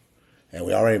 and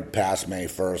we already passed May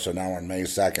 1st, so now we're on May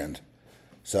 2nd.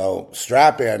 So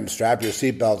strap your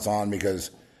seatbelts on,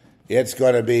 because it's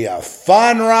going to be a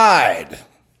fun ride,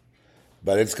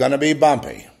 but it's going to be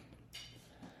bumpy.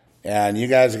 And you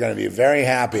guys are going to be very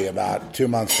happy about 2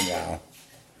 months from now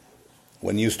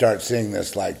when you start seeing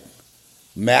this like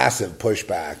massive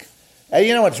pushback. And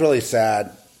you know what's really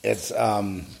sad? It's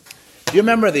do you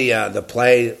remember the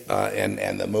play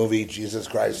and the movie Jesus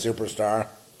Christ Superstar?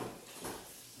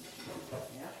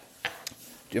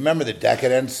 Do you remember the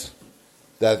decadence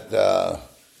that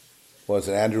was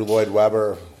it Andrew Lloyd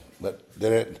Webber that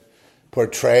did it,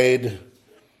 portrayed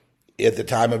at the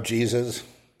time of Jesus?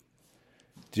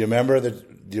 Do you remember the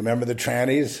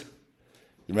trannies? Do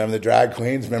you remember the drag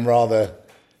queens? Do you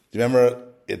remember?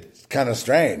 It's kind of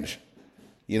strange,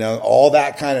 you know, all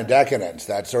that kind of decadence,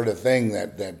 that sort of thing.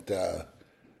 The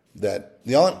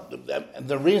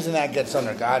reason that gets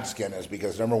under God's skin is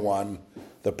because, number one,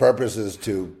 the purpose is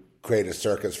to create a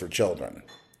circus for children,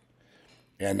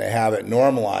 and they have it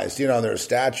normalized. You know, there are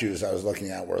statues I was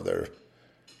looking at where they're,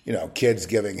 you know, kids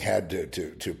giving head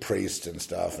to priests and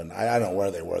stuff, and I don't know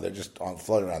where they were. They're just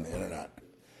floating around the internet,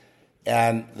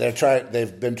 and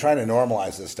they've been trying to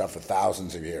normalize this stuff for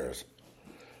thousands of years.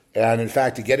 And in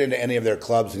fact, to get into any of their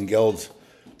clubs and guilds,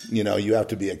 you know, you have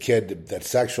to be a kid that's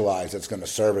sexualized that's going to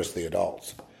service the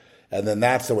adults, and then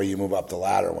that's the way you move up the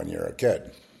ladder when you're a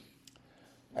kid.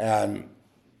 And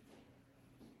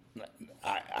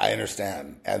I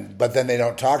understand, but then they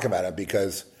don't talk about it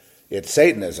because it's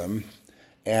Satanism.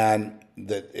 And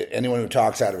anyone who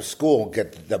talks out of school,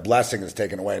 the blessing is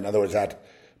taken away. In other words, that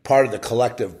part of the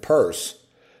collective purse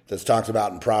that's talked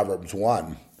about in Proverbs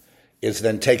 1 is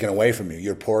then taken away from you,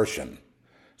 your portion.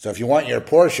 So if you want your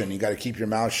portion, you got to keep your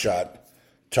mouth shut,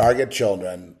 target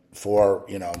children for,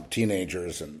 you know,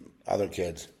 teenagers and other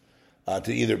kids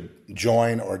to either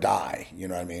join or die. You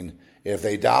know what I mean? If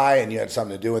they die and you had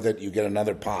something to do with it, you get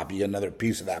another pop, you get another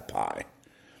piece of that pie.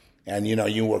 And, you know,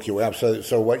 you work your way up.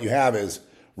 So what you have is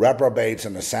reprobates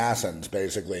and assassins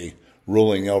basically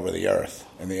ruling over the earth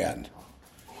in the end.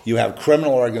 You have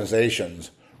criminal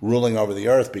organizations ruling over the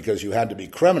earth because you had to be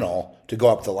criminal to go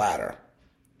up the ladder.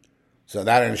 So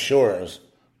that ensures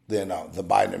the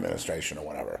Biden administration or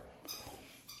whatever.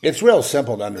 It's real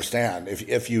simple to understand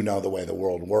if you know the way the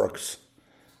world works.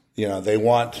 You know, they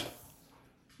want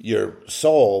your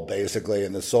soul basically,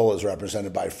 and the soul is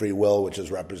represented by free will, which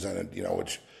is represented, you know,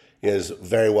 which is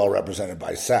very well represented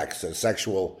by sex, so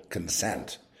sexual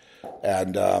consent.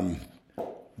 And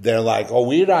they're like, oh,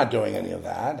 we're not doing any of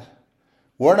that.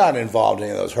 We're not involved in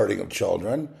any of those hurting of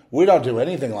children. We don't do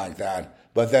anything like that.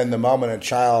 But then the moment a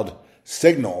child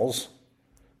signals,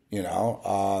 you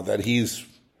know, that he's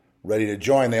ready to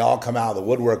join, they all come out of the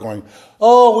woodwork going,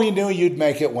 oh, we knew you'd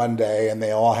make it one day. And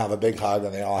they all have a big hug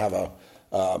and they all have a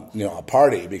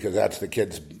party because that's the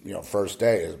kid's, you know, first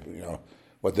day is, you know,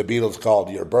 what the Beatles called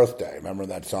Your Birthday. Remember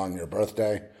that song, Your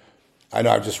Birthday? I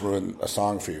know I've just ruined a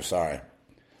song for you, sorry.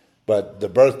 But the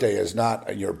birthday is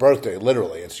not your birthday,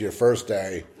 literally. It's your first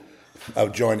day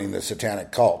of joining the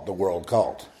satanic cult, the world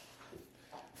cult.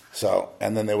 So,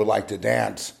 and then they would like to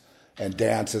dance, and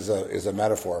dance is a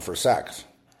metaphor for sex.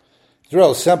 It's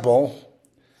real simple.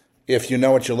 If you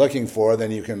know what you're looking for,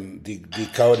 then you can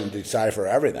decode and decipher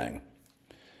everything.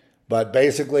 But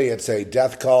basically, it's a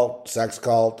death cult, sex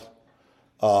cult,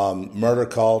 murder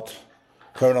cult,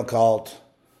 criminal cult,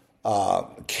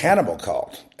 cannibal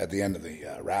cult at the end of the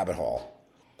rabbit hole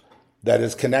that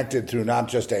is connected through not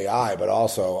just AI, but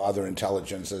also other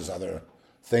intelligences, other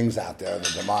things out there,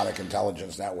 the demonic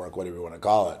intelligence network, whatever you want to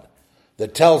call it,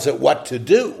 that tells it what to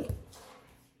do.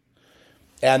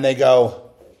 And they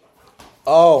go,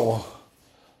 oh,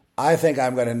 I think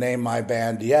I'm going to name my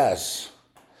band Yes,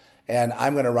 and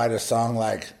I'm going to write a song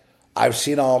like, I've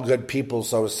seen all good people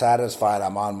so satisfied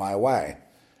I'm on my way.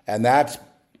 And that's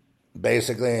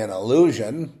basically an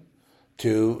allusion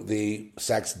to the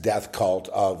sex death cult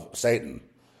of Satan.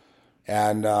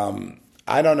 And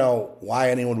I don't know why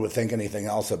anyone would think anything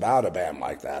else about a band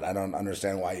like that. I don't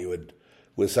understand why you would,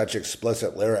 with such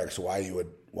explicit lyrics, why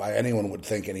anyone would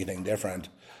think anything different.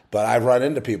 But I've run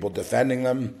into people defending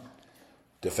them,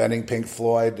 defending Pink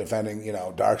Floyd, defending, you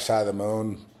know, Dark Side of the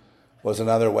Moon was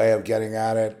another way of getting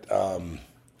at it.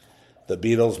 The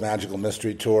Beatles' Magical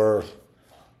Mystery Tour,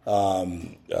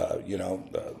 you know,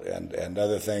 and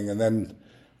other thing. And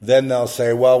then they'll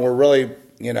say, well, we're really,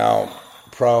 you know,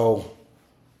 pro,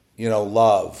 you know,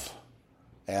 love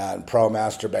and pro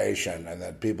masturbation, and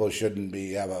that people shouldn't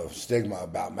have a stigma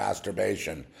about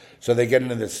masturbation. So they get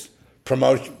into this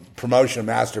promotion of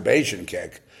masturbation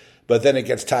kick, but then it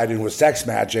gets tied in with sex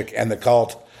magic and the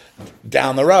cult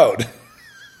down the road.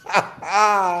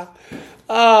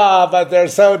 But they're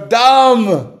so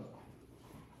dumb.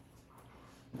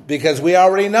 Because we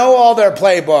already know all their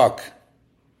playbook.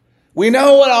 We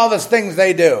know what all the things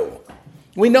they do.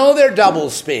 We know their double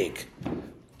speak.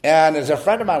 And as a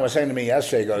friend of mine was saying to me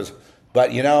yesterday, he goes,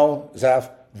 but you know, Zeph,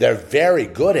 they're very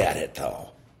good at it, though,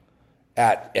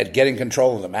 at getting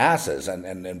control of the masses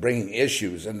and bringing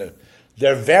issues. And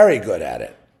they're very good at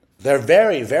it. They're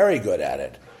very, very good at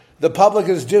it. The public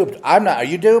is duped. I'm not. Are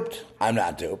you duped? I'm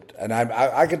not duped. And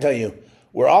I can tell you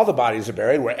where all the bodies are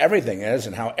buried, where everything is,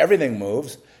 and how everything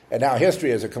moves, and how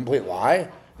history is a complete lie.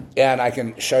 And I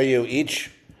can show you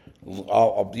each,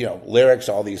 lyrics,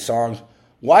 all these songs.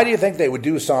 Why do you think they would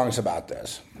do songs about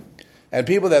this? And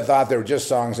people that thought they were just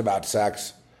songs about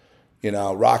sex,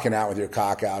 rocking out with your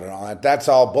cock out and all that, that's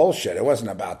all bullshit. It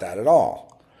wasn't about that at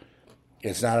all.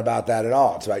 It's not about that at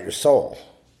all. It's about your soul.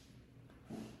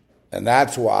 And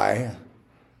that's why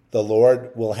the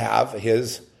Lord will have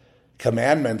his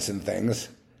commandments and things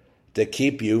to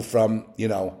keep you from,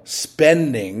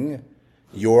 spending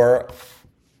your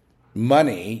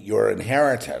money, your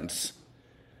inheritance,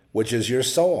 which is your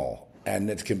soul. And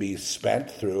it can be spent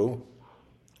through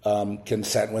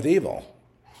consent with evil.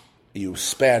 You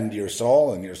spend your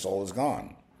soul and your soul is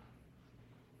gone.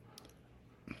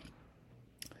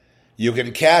 You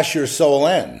can cash your soul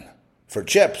in for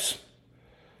chips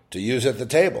to use at the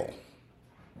table.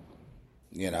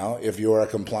 If you're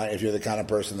if you're the kind of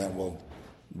person that will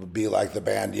be like the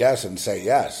band Yes and say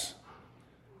yes.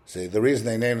 See, the reason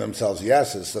they name themselves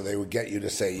Yes is so they would get you to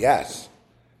say yes.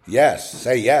 Yes,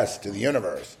 say yes to the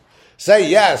universe. Say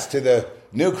yes to the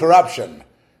new corruption.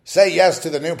 Say yes to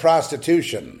the new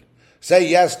prostitution. Say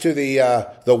yes to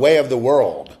the way of the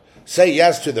world. Say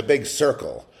yes to the big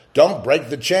circle. Don't break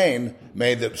the chain.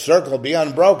 May the circle be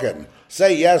unbroken.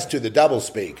 Say yes to the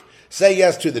doublespeak. Say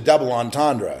yes to the double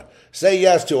entendre. Say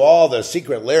yes to all the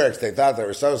secret lyrics they thought they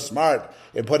were so smart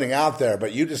in putting out there,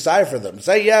 but you decipher them.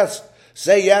 Say yes.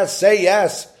 Say yes. Say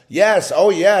yes. Yes. Oh,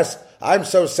 yes. I'm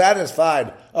so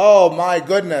satisfied. Oh, my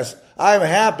goodness. I'm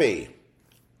happy.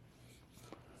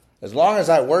 As long as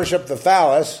I worship the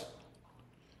phallus,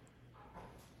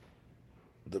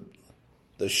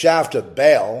 the shaft of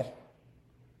Baal,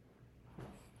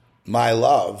 my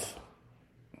love,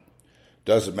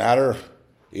 doesn't matter.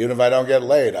 Even if I don't get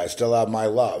laid, I still have my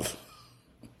love.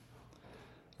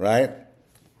 Right?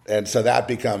 And so that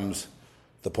becomes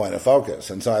the point of focus.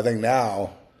 And so I think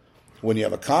now, when you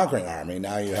have a conquering army,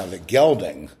 now you have the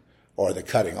gelding, or the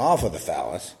cutting off of the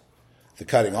phallus, the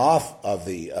cutting off of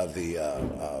the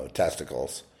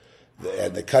testicles,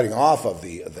 and the cutting off of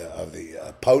the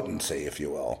potency, if you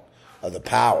will, of the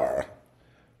power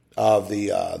of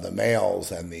the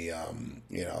males, and the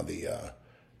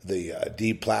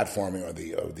deplatforming or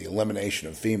the elimination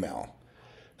of female,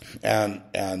 and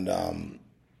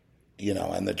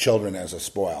the children as a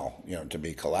spoil, to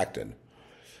be collected.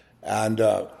 And,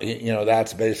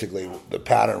 that's basically the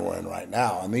pattern we're in right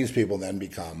now. And these people then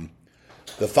become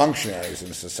the functionaries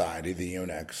in society, the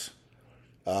eunuchs,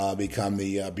 become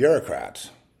the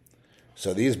bureaucrats.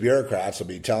 So these bureaucrats will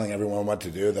be telling everyone what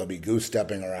to do. They'll be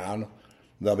goose-stepping around.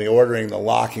 They'll be ordering the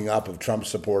locking up of Trump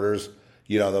supporters.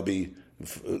 They'll be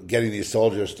getting these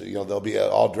soldiers to, they'll be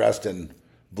all dressed in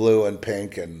blue and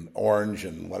pink and orange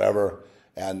and whatever.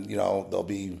 And, they'll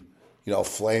be,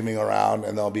 flaming around,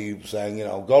 and they'll be saying,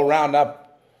 go round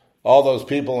up all those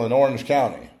people in Orange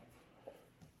County.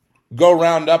 Go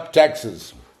round up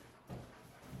Texas.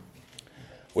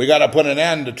 We got to put an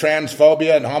end to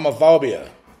transphobia and homophobia.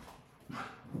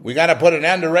 We got to put an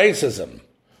end to racism,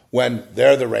 when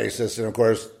they're the racists. And of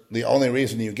course, the only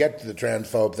reason you get to the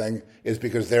transphobe thing is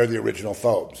because they're the original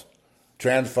phobes.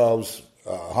 Transphobes,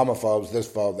 homophobes, this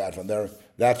phobe, that phobe,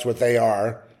 that's what they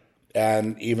are.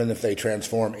 And even if they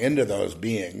transform into those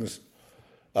beings,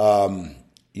 where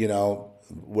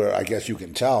I guess you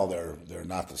can tell they're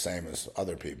not the same as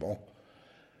other people.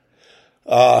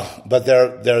 But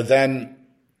they're then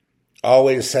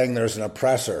always saying there's an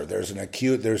oppressor,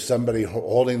 there's somebody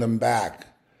holding them back.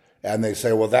 And they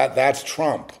say, well, that's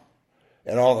Trump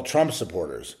and all the Trump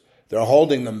supporters. They're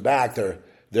holding them back.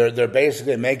 They're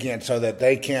basically making it so that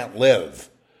they can't live.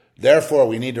 Therefore,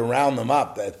 we need to round them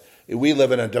up. That we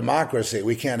live in a democracy.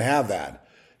 We can't have that.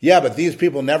 Yeah, but these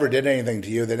people never did anything to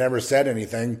you. They never said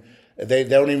anything. They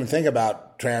don't even think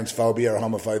about transphobia or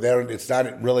homophobia. It's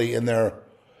not really in their,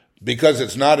 because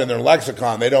it's not in their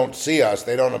lexicon. They don't see us.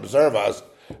 They don't observe us.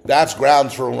 That's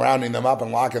grounds for rounding them up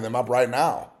and locking them up right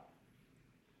now.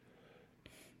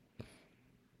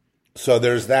 So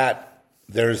there's that.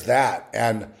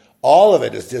 And all of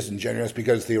it is disingenuous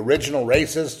because the original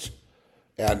racists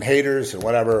and haters and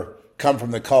whatever come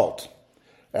from the cult.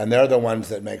 And they're the ones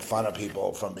that make fun of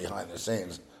people from behind the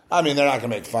scenes. I mean, they're not going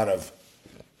to make fun of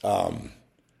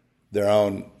their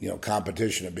own,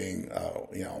 competition of being,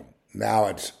 now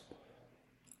it's,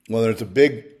 well, there's a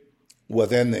big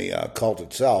within the cult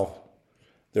itself,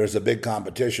 there's a big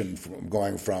competition from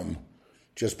going from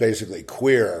just basically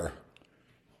queer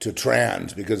to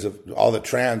trans, because of all the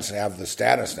trans have the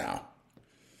status now.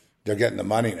 They're getting the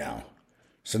money now.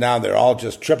 So now they're all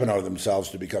just tripping over themselves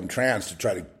to become trans to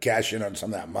try to cash in on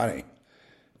some of that money.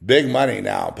 Big money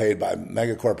now paid by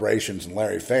mega corporations and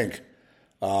Larry Fink.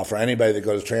 For anybody that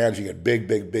goes trans, you get big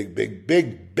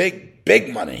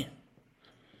money.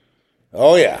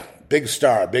 Oh yeah, big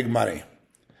star, big money.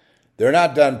 They're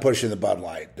not done pushing the Bud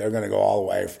Light. They're going to go all the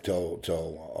way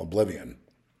till oblivion.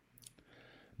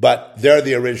 But they're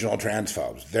the original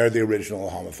transphobes. They're the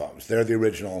original homophobes. They're the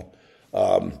original.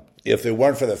 If it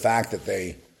weren't for the fact that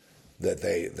they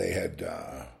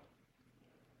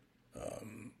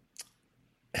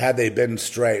had they been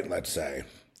straight, let's say,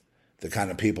 the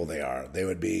kind of people they are, they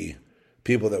would be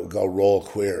people that would go roll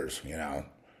queers.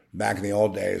 Back in the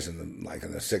old days, like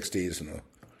in the '60s and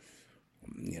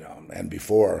and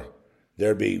before,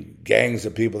 there'd be gangs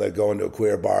of people that go into a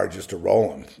queer bar just to roll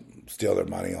them, steal their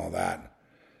money, all that.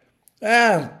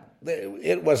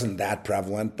 It wasn't that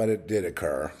prevalent, but it did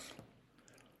occur.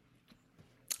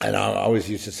 And I always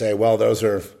used to say, well, those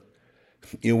are,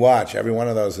 you watch, every one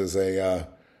of those is a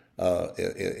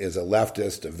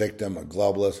leftist, a victim, a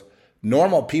globalist.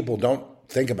 Normal people don't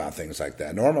think about things like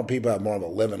that. Normal people have more of a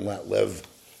live and let live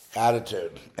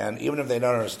attitude. And even if they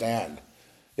don't understand,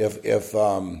 if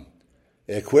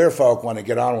queer folk want to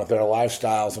get on with their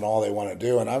lifestyles and all they want to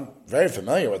do, and I'm very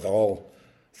familiar with the whole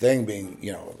thing being,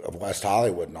 of West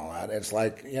Hollywood and all that. It's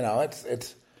like,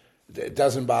 it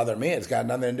doesn't bother me. It's got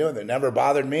nothing to do with it. It never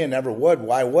bothered me and never would.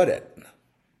 Why would it?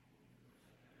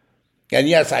 And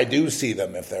yes, I do see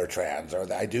them if they're trans,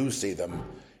 or I do see them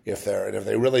if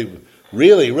they really,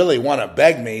 really, really want to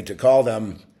beg me to call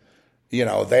them,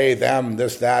 they, them,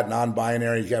 this, that,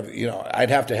 non-binary. I'd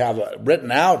have to have it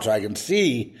written out so I can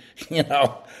see,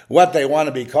 what they want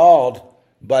to be called.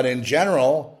 But in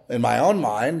general, in my own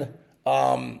mind,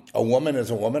 a woman is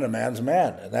a woman, a man's a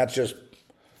man. And that's just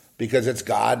because it's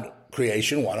God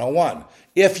creation 101.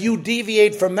 If you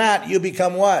deviate from that, you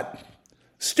become what?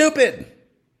 Stupid.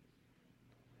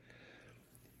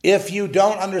 If you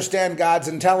don't understand God's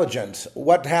intelligence,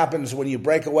 what happens when you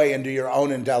break away into your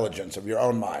own intelligence of your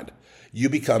own mind? You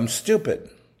become stupid.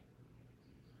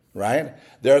 Right?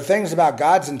 There are things about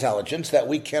God's intelligence that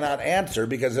we cannot answer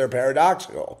because they're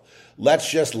paradoxical.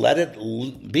 Let's just let it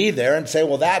be there and say,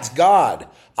 well, that's God.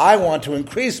 I want to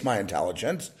increase my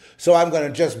intelligence, so I'm going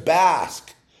to just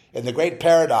bask in the great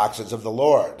paradoxes of the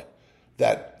Lord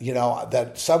that,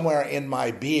 that somewhere in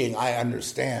my being I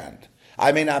understand.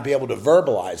 I may not be able to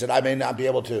verbalize it. I may not be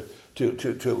able to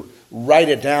write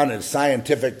it down in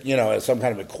scientific, as some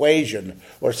kind of equation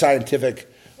or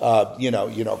scientific,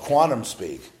 quantum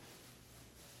speak.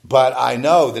 But I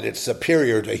know that it's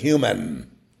superior to human.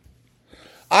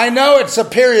 I know it's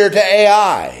superior to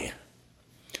AI.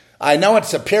 I know it's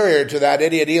superior to that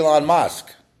idiot Elon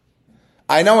Musk.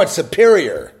 I know it's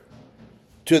superior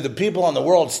to the people on the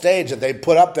world stage that they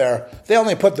put up there. They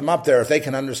only put them up there if they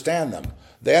can understand them.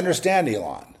 They understand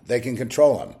Elon. They can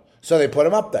control him. So they put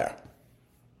him up there.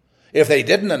 If they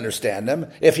didn't understand him,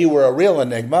 if he were a real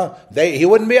enigma, he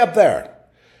wouldn't be up there.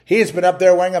 He's been up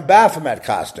there wearing a Baphomet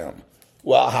costume.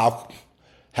 Well,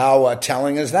 how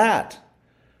telling is that?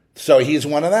 So he's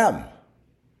one of them.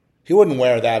 He wouldn't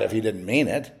wear that if he didn't mean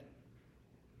it.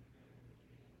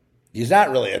 He's not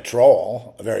really a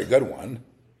troll, a very good one.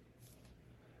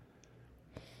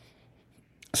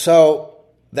 So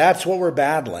that's what we're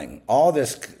battling. All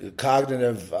this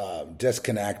cognitive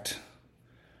disconnect,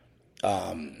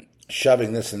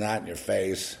 shoving this and that in your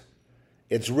face.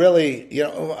 It's really,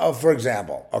 for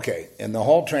example, in the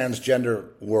whole transgender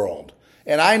world,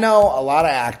 and I know a lot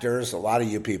of actors, a lot of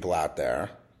you people out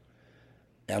there,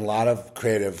 and a lot of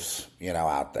creatives,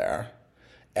 out there,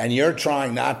 and you're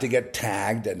trying not to get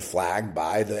tagged and flagged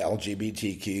by the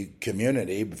LGBTQ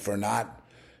community for not,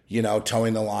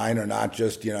 towing the line, or not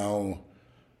just,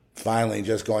 finally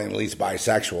just going at least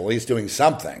bisexual, at least doing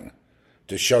something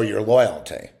to show your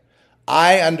loyalty.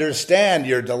 I understand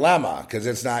your dilemma, because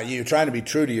it's not, you're trying to be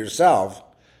true to yourself,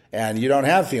 and you don't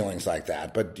have feelings like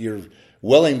that, but you're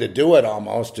willing to do it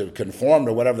almost to conform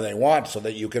to whatever they want so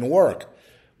that you can work.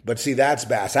 But see, that's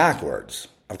backwards,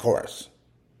 of course.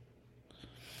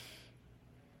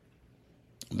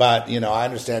 But, I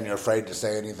understand you're afraid to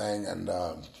say anything, and,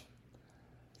 I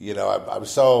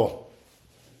was so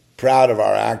proud of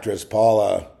our actress,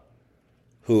 Paula,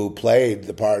 who played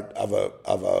the part of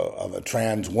a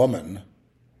trans woman,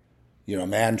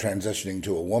 man transitioning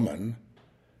to a woman,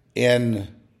 in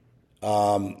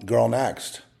Girl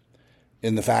Next,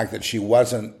 in the fact that she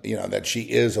wasn't, that she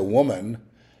is a woman,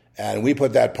 And we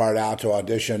put that part out to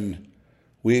audition.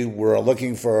 We were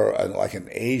looking for an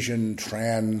Asian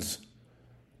trans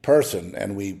person,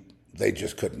 and they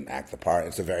just couldn't act the part.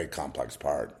 It's a very complex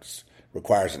part. It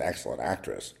requires an excellent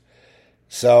actress.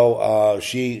 So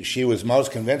she was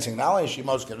most convincing. Not only is she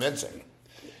most convincing,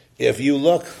 if you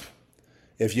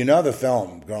know the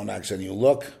film Girl Next, and you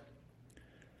look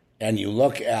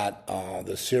at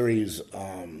the series,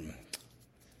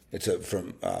 it's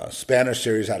from Spanish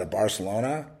series out of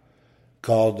Barcelona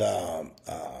called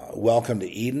Welcome to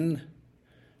Eden,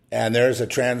 and there's a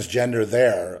transgender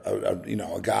there,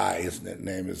 a guy. His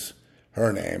name is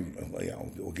her name.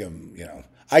 We'll give him.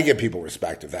 I give people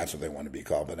respect if that's what they want to be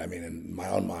called, but I mean, in my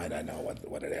own mind, I know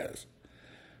what it is.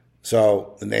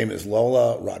 So the name is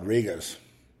Lola Rodriguez.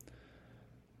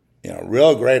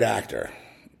 Real great actor.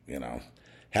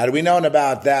 Had we known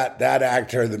about that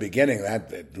actor in the beginning,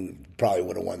 that probably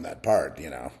would have won that part.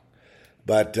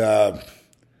 But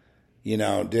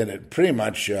did it pretty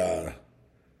much ended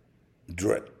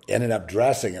up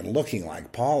dressing and looking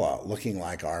like Paula, looking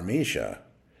like Armisha,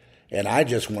 and I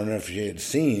just wondered if she had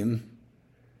seen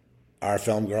our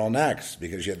film Girl Next,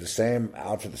 because she had the same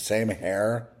outfit, the same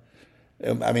hair.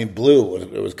 I mean, blue.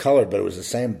 It was colored, but it was the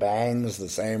same bangs, the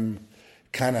same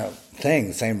kind of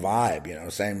thing, same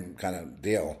vibe, same kind of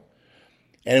deal.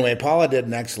 Anyway, Paula did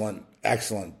an excellent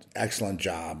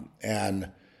job,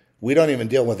 and we don't even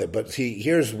deal with it. But see,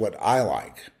 here's what I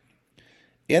like.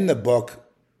 In the book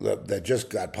that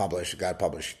just got published,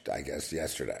 I guess,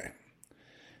 yesterday.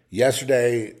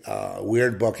 Yesterday,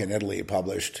 Weird Book in Italy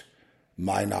published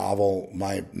my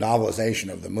novelization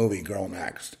of the movie Girl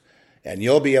Next. And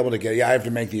you'll be able to I have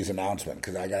to make these announcements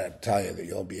because I got to tell you that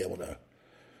you'll be able to,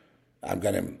 I'm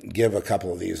going to give a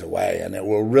couple of these away, and it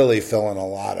will really fill in a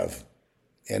lot of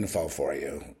info for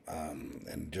you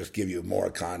and just give you more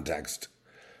context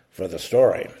for the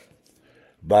story.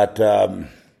 But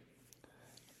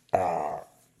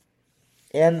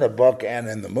in the book and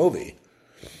in the movie,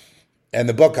 and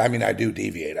the book, I mean, I do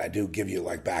deviate. I do give you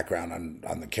background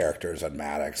on the characters, on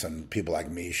Maddox and people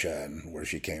like Misha and where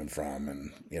she came from,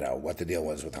 and what the deal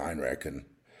was with Heinrich. And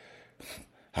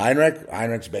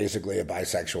Heinrich's basically a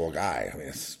bisexual guy. I mean,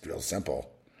 it's real simple.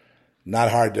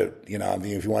 Not hard to, I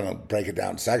mean, if you want to break it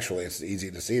down sexually, it's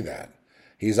easy to see that.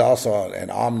 He's also an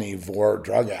omnivore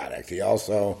drug addict. He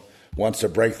also wants to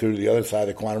break through to the other side of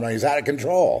the quantum realm. He's out of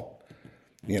control.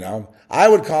 I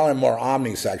would call him more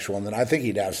omnisexual, and then I think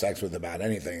he'd have sex with about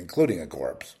anything, including a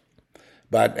corpse.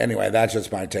 But anyway, that's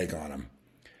just my take on him.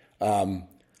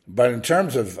 But in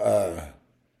terms of,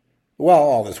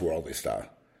 all this worldly stuff,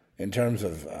 in terms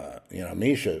of,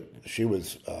 Misha, she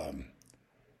was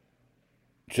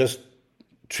just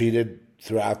treated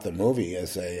throughout the movie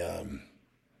as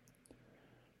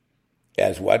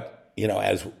as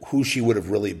who she would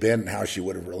have really been, how she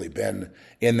would have really been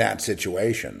in that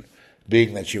situation.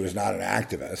 Being that she was not an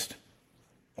activist,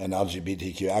 an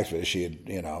LGBTQ activist,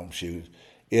 she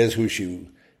is who she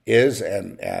is,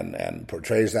 and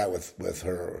portrays that with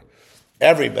her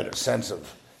every bit of sense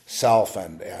of self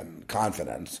and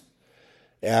confidence,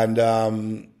 and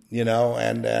obviously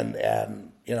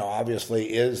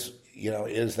is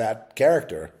that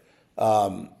character,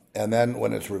 and then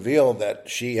when it's revealed that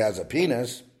she has a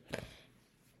penis,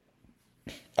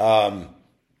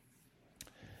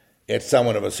 it's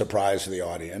somewhat of a surprise to the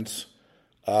audience,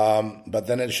 but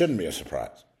then it shouldn't be a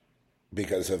surprise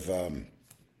because of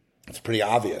it's pretty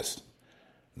obvious.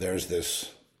 There's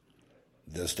this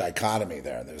dichotomy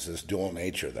there. There's this dual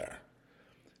nature there.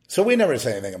 So we never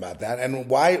say anything about that. And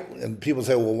why? And people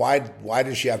say, well, why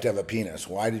did she have to have a penis?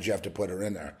 Why did you have to put her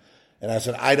in there? And I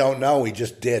said, I don't know. We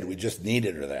just did. We just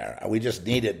needed her there. We just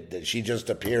needed that. She just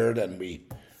appeared, and we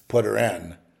put her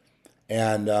in.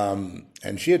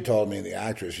 And she had told me, the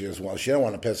actress, she says, well, she don't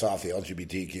want to piss off the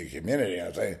LGBTQ community. I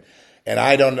was saying, and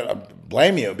I don't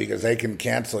blame you because they can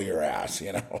cancel your ass,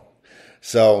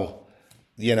 So,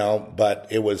 but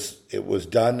it was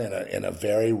done in a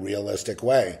very realistic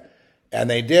way. And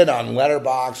they did on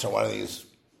Letterboxd or one of these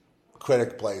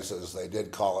critic places, they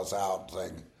did call us out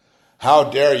saying, how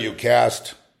dare you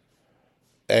cast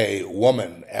a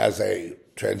woman as a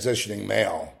transitioning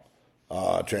male,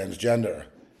 transgender?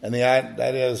 And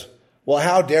that is, well,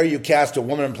 how dare you cast a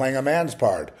woman playing a man's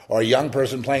part or a young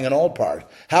person playing an old part?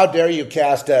 How dare you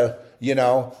cast an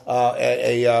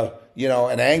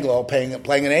Anglo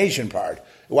playing an Asian part?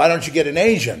 Why don't you get an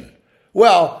Asian?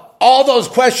 Well, all those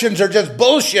questions are just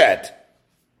bullshit.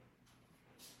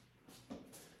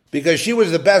 Because she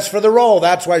was the best for the role.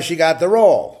 That's why she got the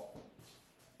role.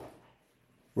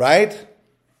 Right?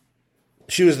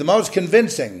 She was the most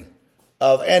convincing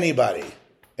of anybody.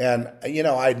 And,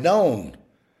 I'd known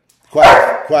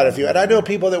quite Quite a few. And I know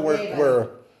people that were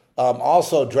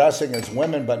also dressing as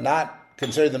women but not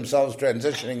consider themselves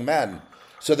transitioning men.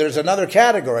 So there's another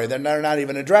category that they're not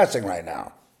even addressing right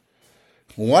now.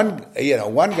 One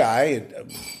guy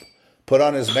put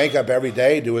on his makeup every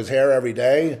day, do his hair every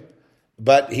day,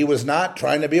 but he was not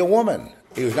trying to be a woman.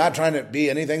 He was not trying to be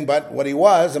anything but what he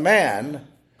was, a man,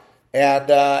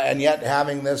 and yet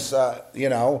having this,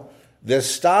 this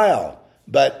style.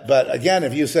 But again,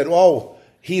 if you said, "Oh,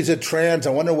 he's a trans,"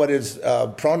 I wonder what his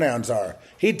pronouns are.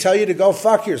 He'd tell you to go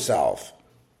fuck yourself.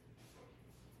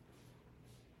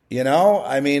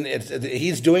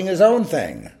 He's doing his own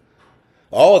thing.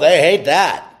 Oh, they hate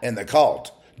that in the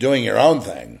cult, doing your own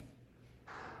thing.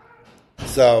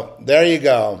 So there you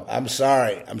go. I'm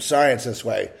sorry it's this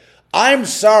way. I'm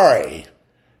sorry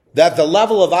that the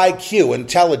level of IQ,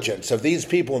 intelligence of these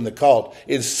people in the cult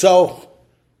is so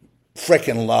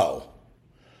freaking low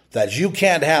that you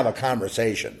can't have a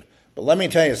conversation. But let me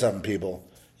tell you something, people.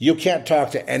 You can't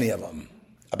talk to any of them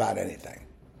about anything.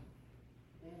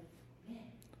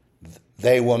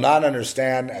 They will not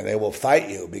understand, and they will fight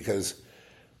you because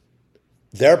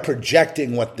they're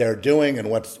projecting what they're doing and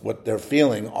what they're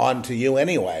feeling onto you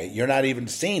anyway. You're not even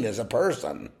seen as a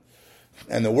person.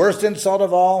 And the worst insult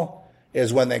of all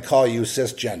is when they call you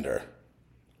cisgender.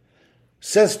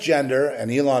 Cisgender, and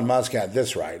Elon Musk had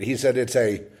this right. He said it's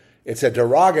a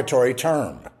derogatory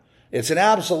term. It's an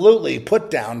absolutely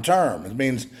put-down term. It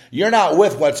means you're not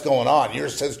with what's going on. You're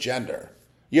cisgender.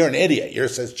 You're an idiot. You're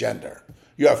cisgender.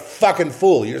 You're a fucking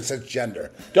fool. You're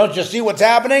cisgender. Don't you see what's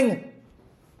happening?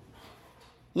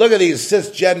 Look at these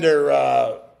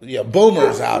cisgender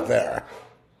boomers out there.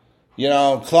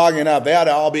 Clogging up. They ought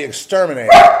to all be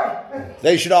exterminated.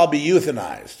 They should all be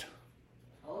euthanized.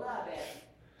 Hold on, baby.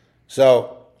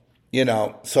 So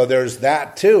there's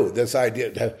that too. This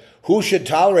idea. Who should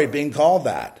tolerate being called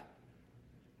that?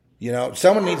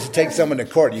 Someone needs to take someone to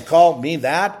court. You call me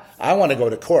that? I want to go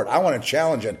to court. I want to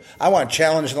challenge it. I want to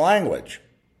challenge the language.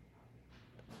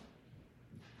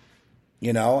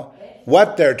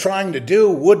 What they're trying to do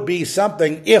would be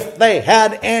something if they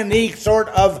had any sort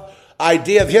of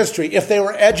idea of history, if they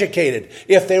were educated,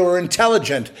 if they were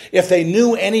intelligent, if they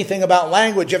knew anything about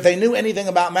language, if they knew anything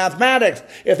about mathematics,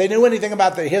 if they knew anything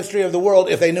about the history of the world,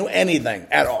 if they knew anything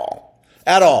at all,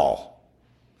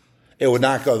 it would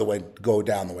not go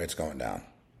down the way it's going down,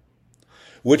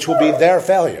 which will be their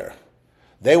failure.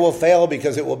 They will fail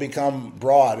because it will become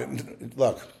broad.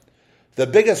 Look, the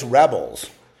biggest rebels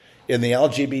in the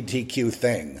LGBTQ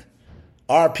thing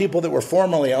are people that were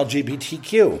formerly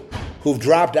LGBTQ, who've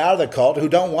dropped out of the cult, who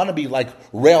don't want to be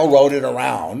railroaded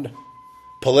around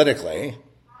politically,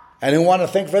 and who want to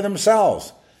think for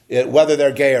themselves, whether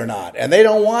they're gay or not. And they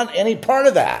don't want any part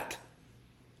of that.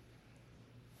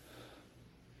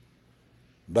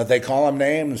 But they call them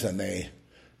names, and they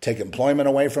take employment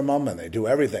away from them, and they do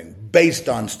everything based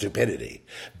on stupidity,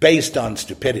 based on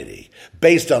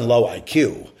low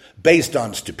IQ, based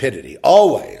on stupidity,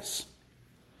 always.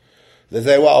 They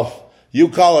say, well, you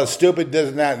call us stupid, this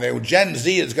and that, and Gen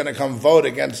Z is going to come vote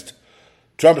against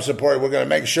Trump support. We're going to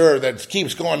make sure that it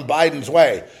keeps going Biden's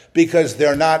way, because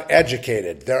they're not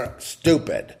educated. They're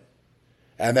stupid.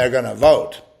 And they're going to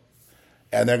vote.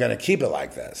 And they're going to keep it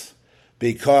like this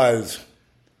because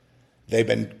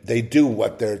they do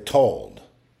what they're told.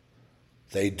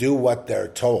 They do what they're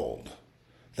told.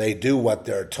 They do what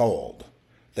they're told.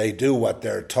 They do what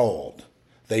they're told.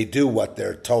 They do what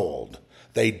they're told.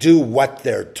 They do what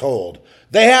they're told.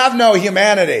 They have no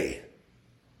humanity.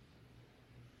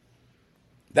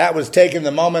 That was taken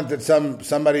the moment that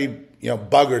somebody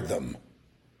buggered them.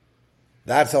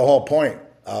 That's the whole point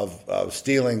of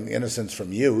stealing innocence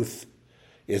from youth,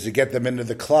 is to get them into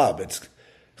the club.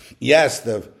 Yes,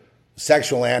 the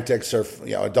sexual antics are,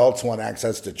 adults want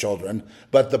access to children,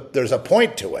 but there's a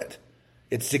point to it.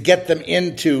 It's to get them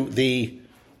into the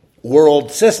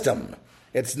world system.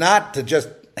 It's not to just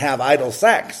have idle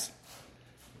sex.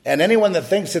 And anyone that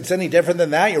thinks it's any different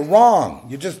than that, you're wrong.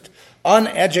 You're just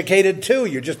uneducated too.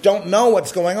 You just don't know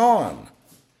what's going on.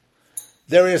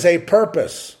 There is a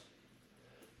purpose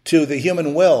to the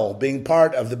human will being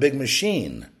part of the big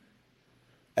machine.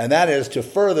 And that is to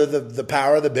further the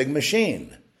power of the big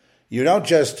machine. You don't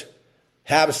just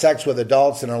have sex with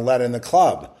adults and are let in the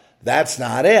club. That's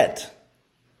not it.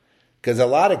 Because a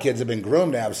lot of kids have been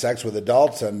groomed to have sex with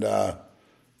adults, and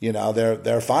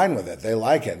they're fine with it. They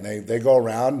like it. And they go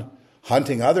around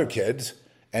hunting other kids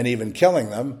and even killing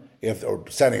them or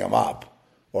setting them up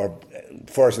or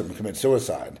forcing them to commit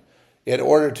suicide in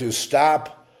order to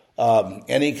stop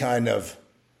any kind of,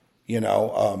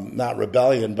 not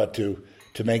rebellion, but to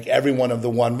make everyone of the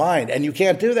one mind. And you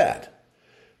can't do that.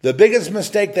 The biggest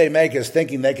mistake they make is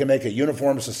thinking they can make a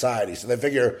uniform society. So they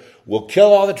figure, we'll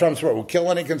kill all the Trump supporters, we'll kill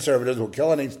any conservatives, we'll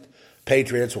kill any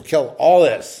patriots, we'll kill all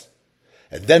this,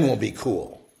 and then we'll be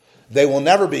cool. They will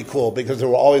never be cool because there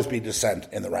will always be dissent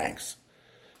in the ranks.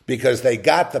 Because they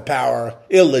got the power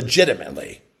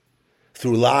illegitimately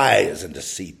through lies and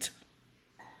deceit.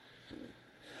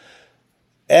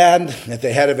 And at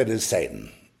the head of it is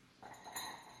Satan.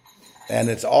 And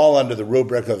it's all under the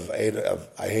rubric of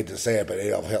I hate to say it, but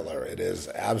Adolf Hitler. It is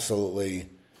absolutely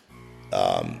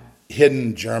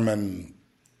hidden German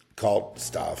cult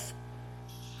stuff.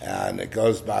 And it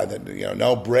goes by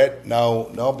no Brit,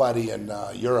 nobody in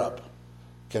Europe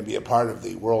can be a part of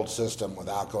the world system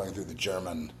without going through the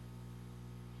German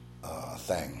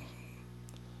thing.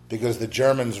 Because the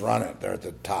Germans run it. They're at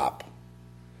the top.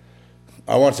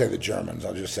 I won't say the Germans.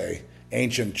 I'll just say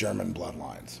ancient German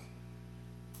bloodlines.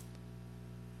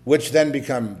 Which then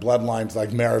become bloodlines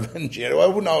like Merovingian.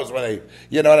 Well, who knows where they,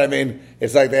 you know what I mean?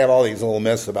 It's like they have all these little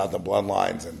myths about the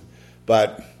bloodlines.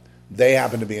 But they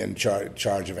happen to be in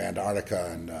charge of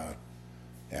Antarctica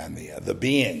and the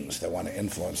beings that want to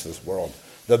influence this world.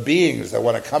 The beings that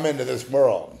want to come into this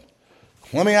world.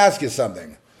 Let me ask you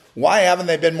something. Why haven't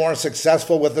they been more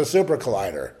successful with the super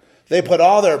collider? They put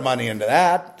all their money into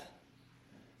that.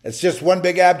 It's just one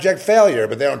big abject failure,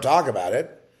 but they don't talk about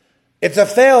it. It's a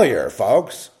failure,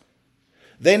 folks.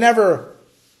 They never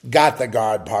got the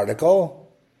God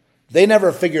particle. They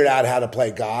never figured out how to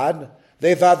play God.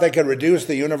 They thought they could reduce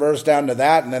the universe down to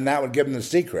that, and then that would give them the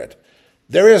secret.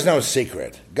 There is no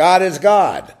secret. God is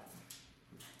God.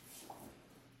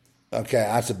 Okay,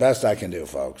 that's the best I can do,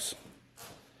 folks.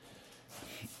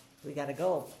 We got to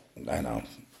go. I know.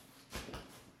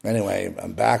 Anyway,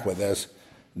 I'm back with this.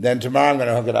 Then tomorrow I'm going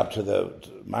to hook it up to the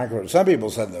micro. Some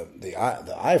people said the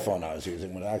iPhone I was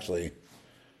using was actually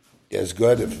as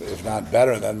good, if not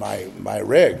better, than my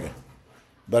rig.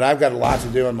 But I've got a lot to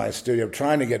do in my studio. I'm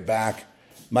trying to get back.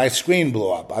 My screen blew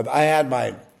up. I had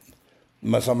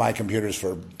some of my computers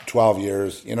for 12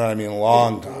 years. You know what I mean? A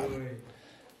long time.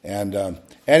 And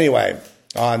anyway,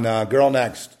 on Girl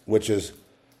Next, which is,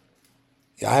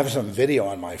 I have some video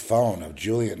on my phone of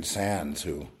Julian Sands,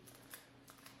 who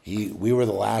we were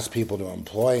the last people to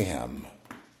employ him.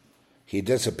 He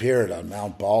disappeared on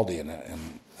Mount Baldy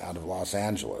out of Los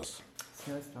Angeles.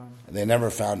 Snowstorm. And they never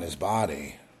found his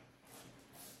body.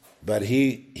 But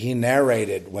he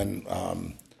narrated when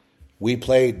we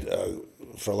played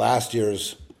for last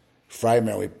year's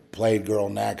Frightmare, we played Girl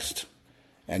Next,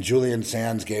 and Julian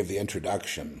Sands gave the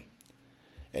introduction.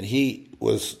 And he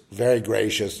was very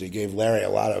gracious. He gave Larry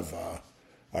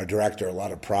our director, a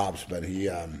lot of props, but he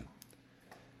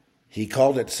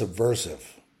called it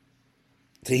subversive.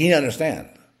 See, he understands.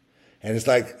 And it's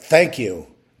like, thank you,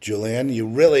 Julian.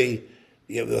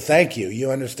 Thank you.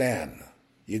 You understand.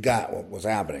 You got what was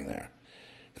happening there.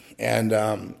 And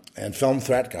Film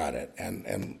Threat got it.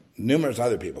 And numerous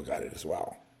other people got it as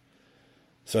well.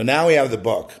 So now we have the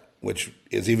book, which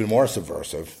is even more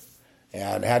subversive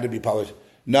and had to be published.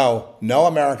 No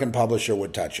American publisher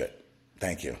would touch it.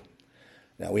 Thank you.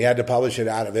 Now, we had to publish it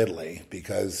out of Italy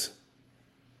because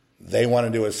they want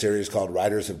to do a series called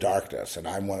Writers of Darkness, and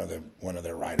I'm one of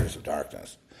their Writers of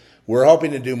Darkness. We're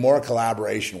hoping to do more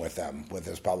collaboration with them, with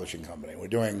this publishing company.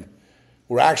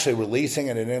 We're actually releasing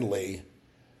it in Italy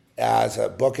as a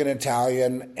book in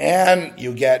Italian, and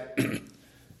you get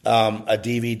a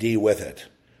DVD with it.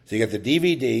 So you get the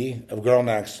DVD of Girl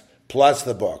Next plus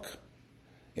the book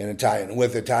in Italian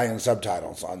with Italian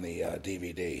subtitles on the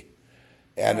DVD.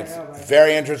 And it's a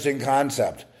very interesting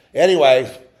concept. Anyway,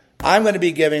 I'm going to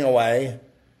be giving away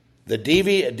the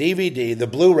DVD, the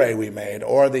Blu-ray we made,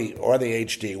 or the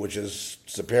HD, which is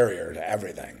superior to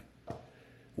everything.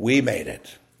 We made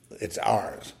it. It's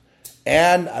ours.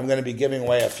 And I'm going to be giving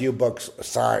away a few books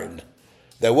signed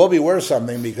that will be worth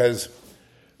something because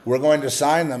we're going to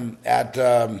sign them at,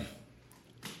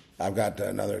 I've got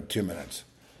another 2 minutes.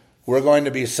 We're going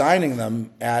to be signing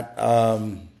them at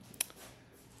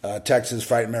Texas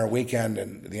Frightmare Weekend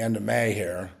in the end of May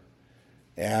here.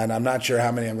 And I'm not sure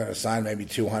how many I'm going to sign, maybe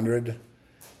 200.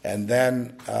 And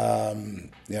then,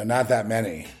 not that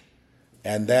many.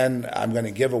 And then I'm going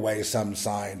to give away some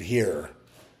signed here,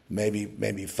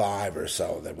 maybe 5 or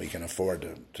so that we can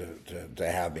afford to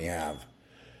have me have,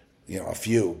 a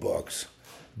few books.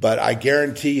 But I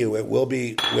guarantee you it will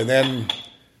be within,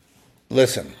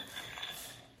 listen,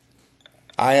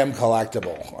 I am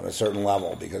collectible on a certain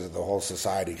level because of the whole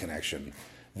society connection.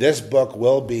 This book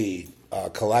will be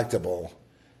collectible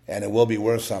and it will be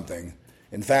worth something.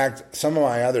 In fact, some of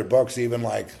my other books, even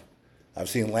like I've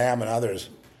seen Lamb and others,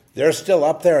 they're still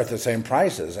up there at the same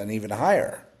prices and even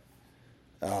higher.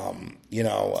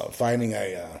 Finding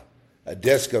a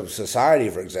disc of Society,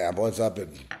 for example, it's up at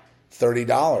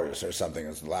 $30 or something.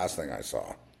 Is the last thing I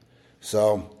saw.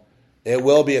 So it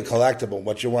will be a collectible.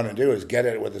 What you want to do is get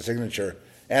it with a signature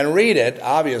and read it.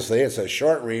 Obviously, it's a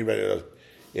short read, but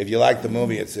if you like the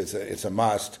movie, it's a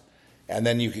must. And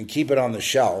then you can keep it on the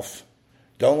shelf.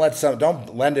 Don't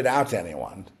lend it out to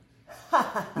anyone.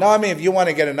 No, I mean, if you want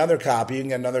to get another copy, you can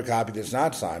get another copy that's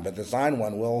not signed, but the signed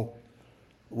one will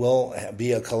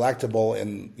be a collectible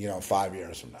in 5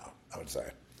 years from now, I would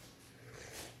say.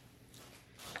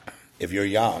 If you're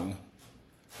young,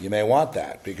 you may want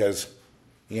that because,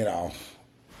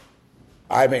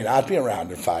 I may not be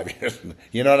around in 5 years.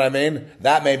 You know what I mean?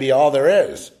 That may be all there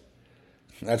is.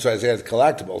 That's why I say it's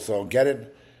collectible. So get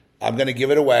it. I'm going to give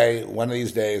it away one of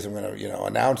these days. I'm going to,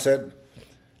 announce it.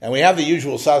 And we have the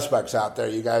usual suspects out there.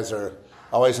 You guys are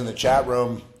always in the chat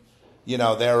room.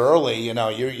 They're early.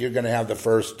 You're going to have the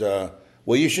first.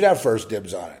 You should have first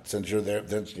dibs on it since you're there.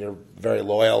 Since you're very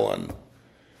loyal and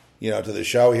to the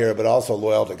show here, but also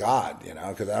loyal to God.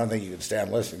 Because I don't think you could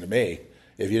stand listening to me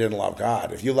if you didn't love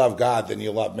God. If you love God, then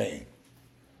you love me.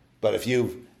 But if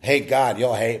you hate God,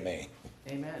 you'll hate me.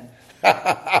 Amen.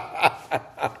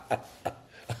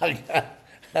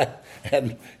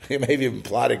 And you maybe even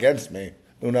plot against me.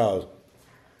 Who knows?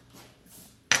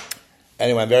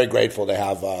 Anyway, I'm very grateful to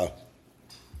have a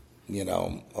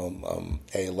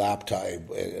laptop.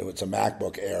 It's a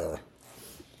MacBook Air.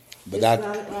 But Just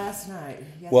got it last night.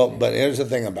 Yesterday. Well, but here's the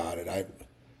thing about it.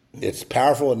 It's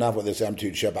powerful enough with this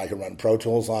M2 chip. I can run Pro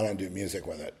Tools on it and do music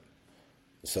with it.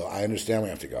 So I understand we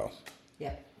have to go.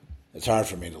 Yeah. It's hard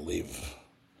for me to leave.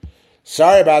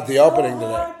 Sorry about the opening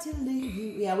today. Hard to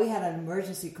leave. Yeah, we had an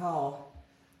emergency call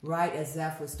right as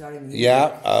Zeph was starting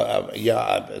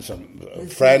the Some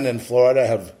friend in Florida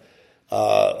have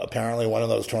apparently one of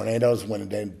those tornadoes when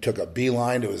they took a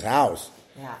beeline to his house.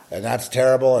 Yeah. And that's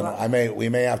terrible. And we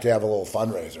may have to have a little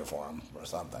fundraiser for him or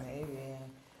something. Maybe.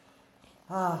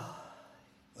 Oh.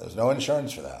 There's no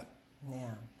insurance for that.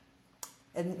 Yeah.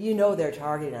 And they're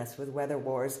targeting us with weather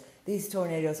wars. These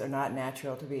tornadoes are not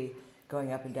natural to be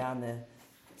going up and down the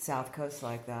south coast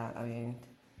like that. I mean,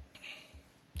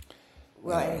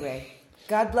 anyway,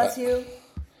 God bless you.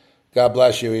 God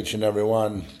bless you, each and every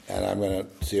one. And I'm going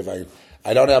to see if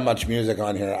I don't have much music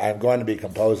on here. I'm going to be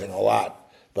composing a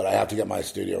lot, but I have to get my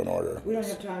studio in order. We don't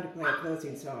have time to play a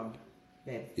closing song,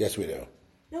 babe. Yes, we do.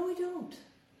 No, we don't.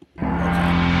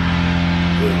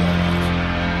 Okay.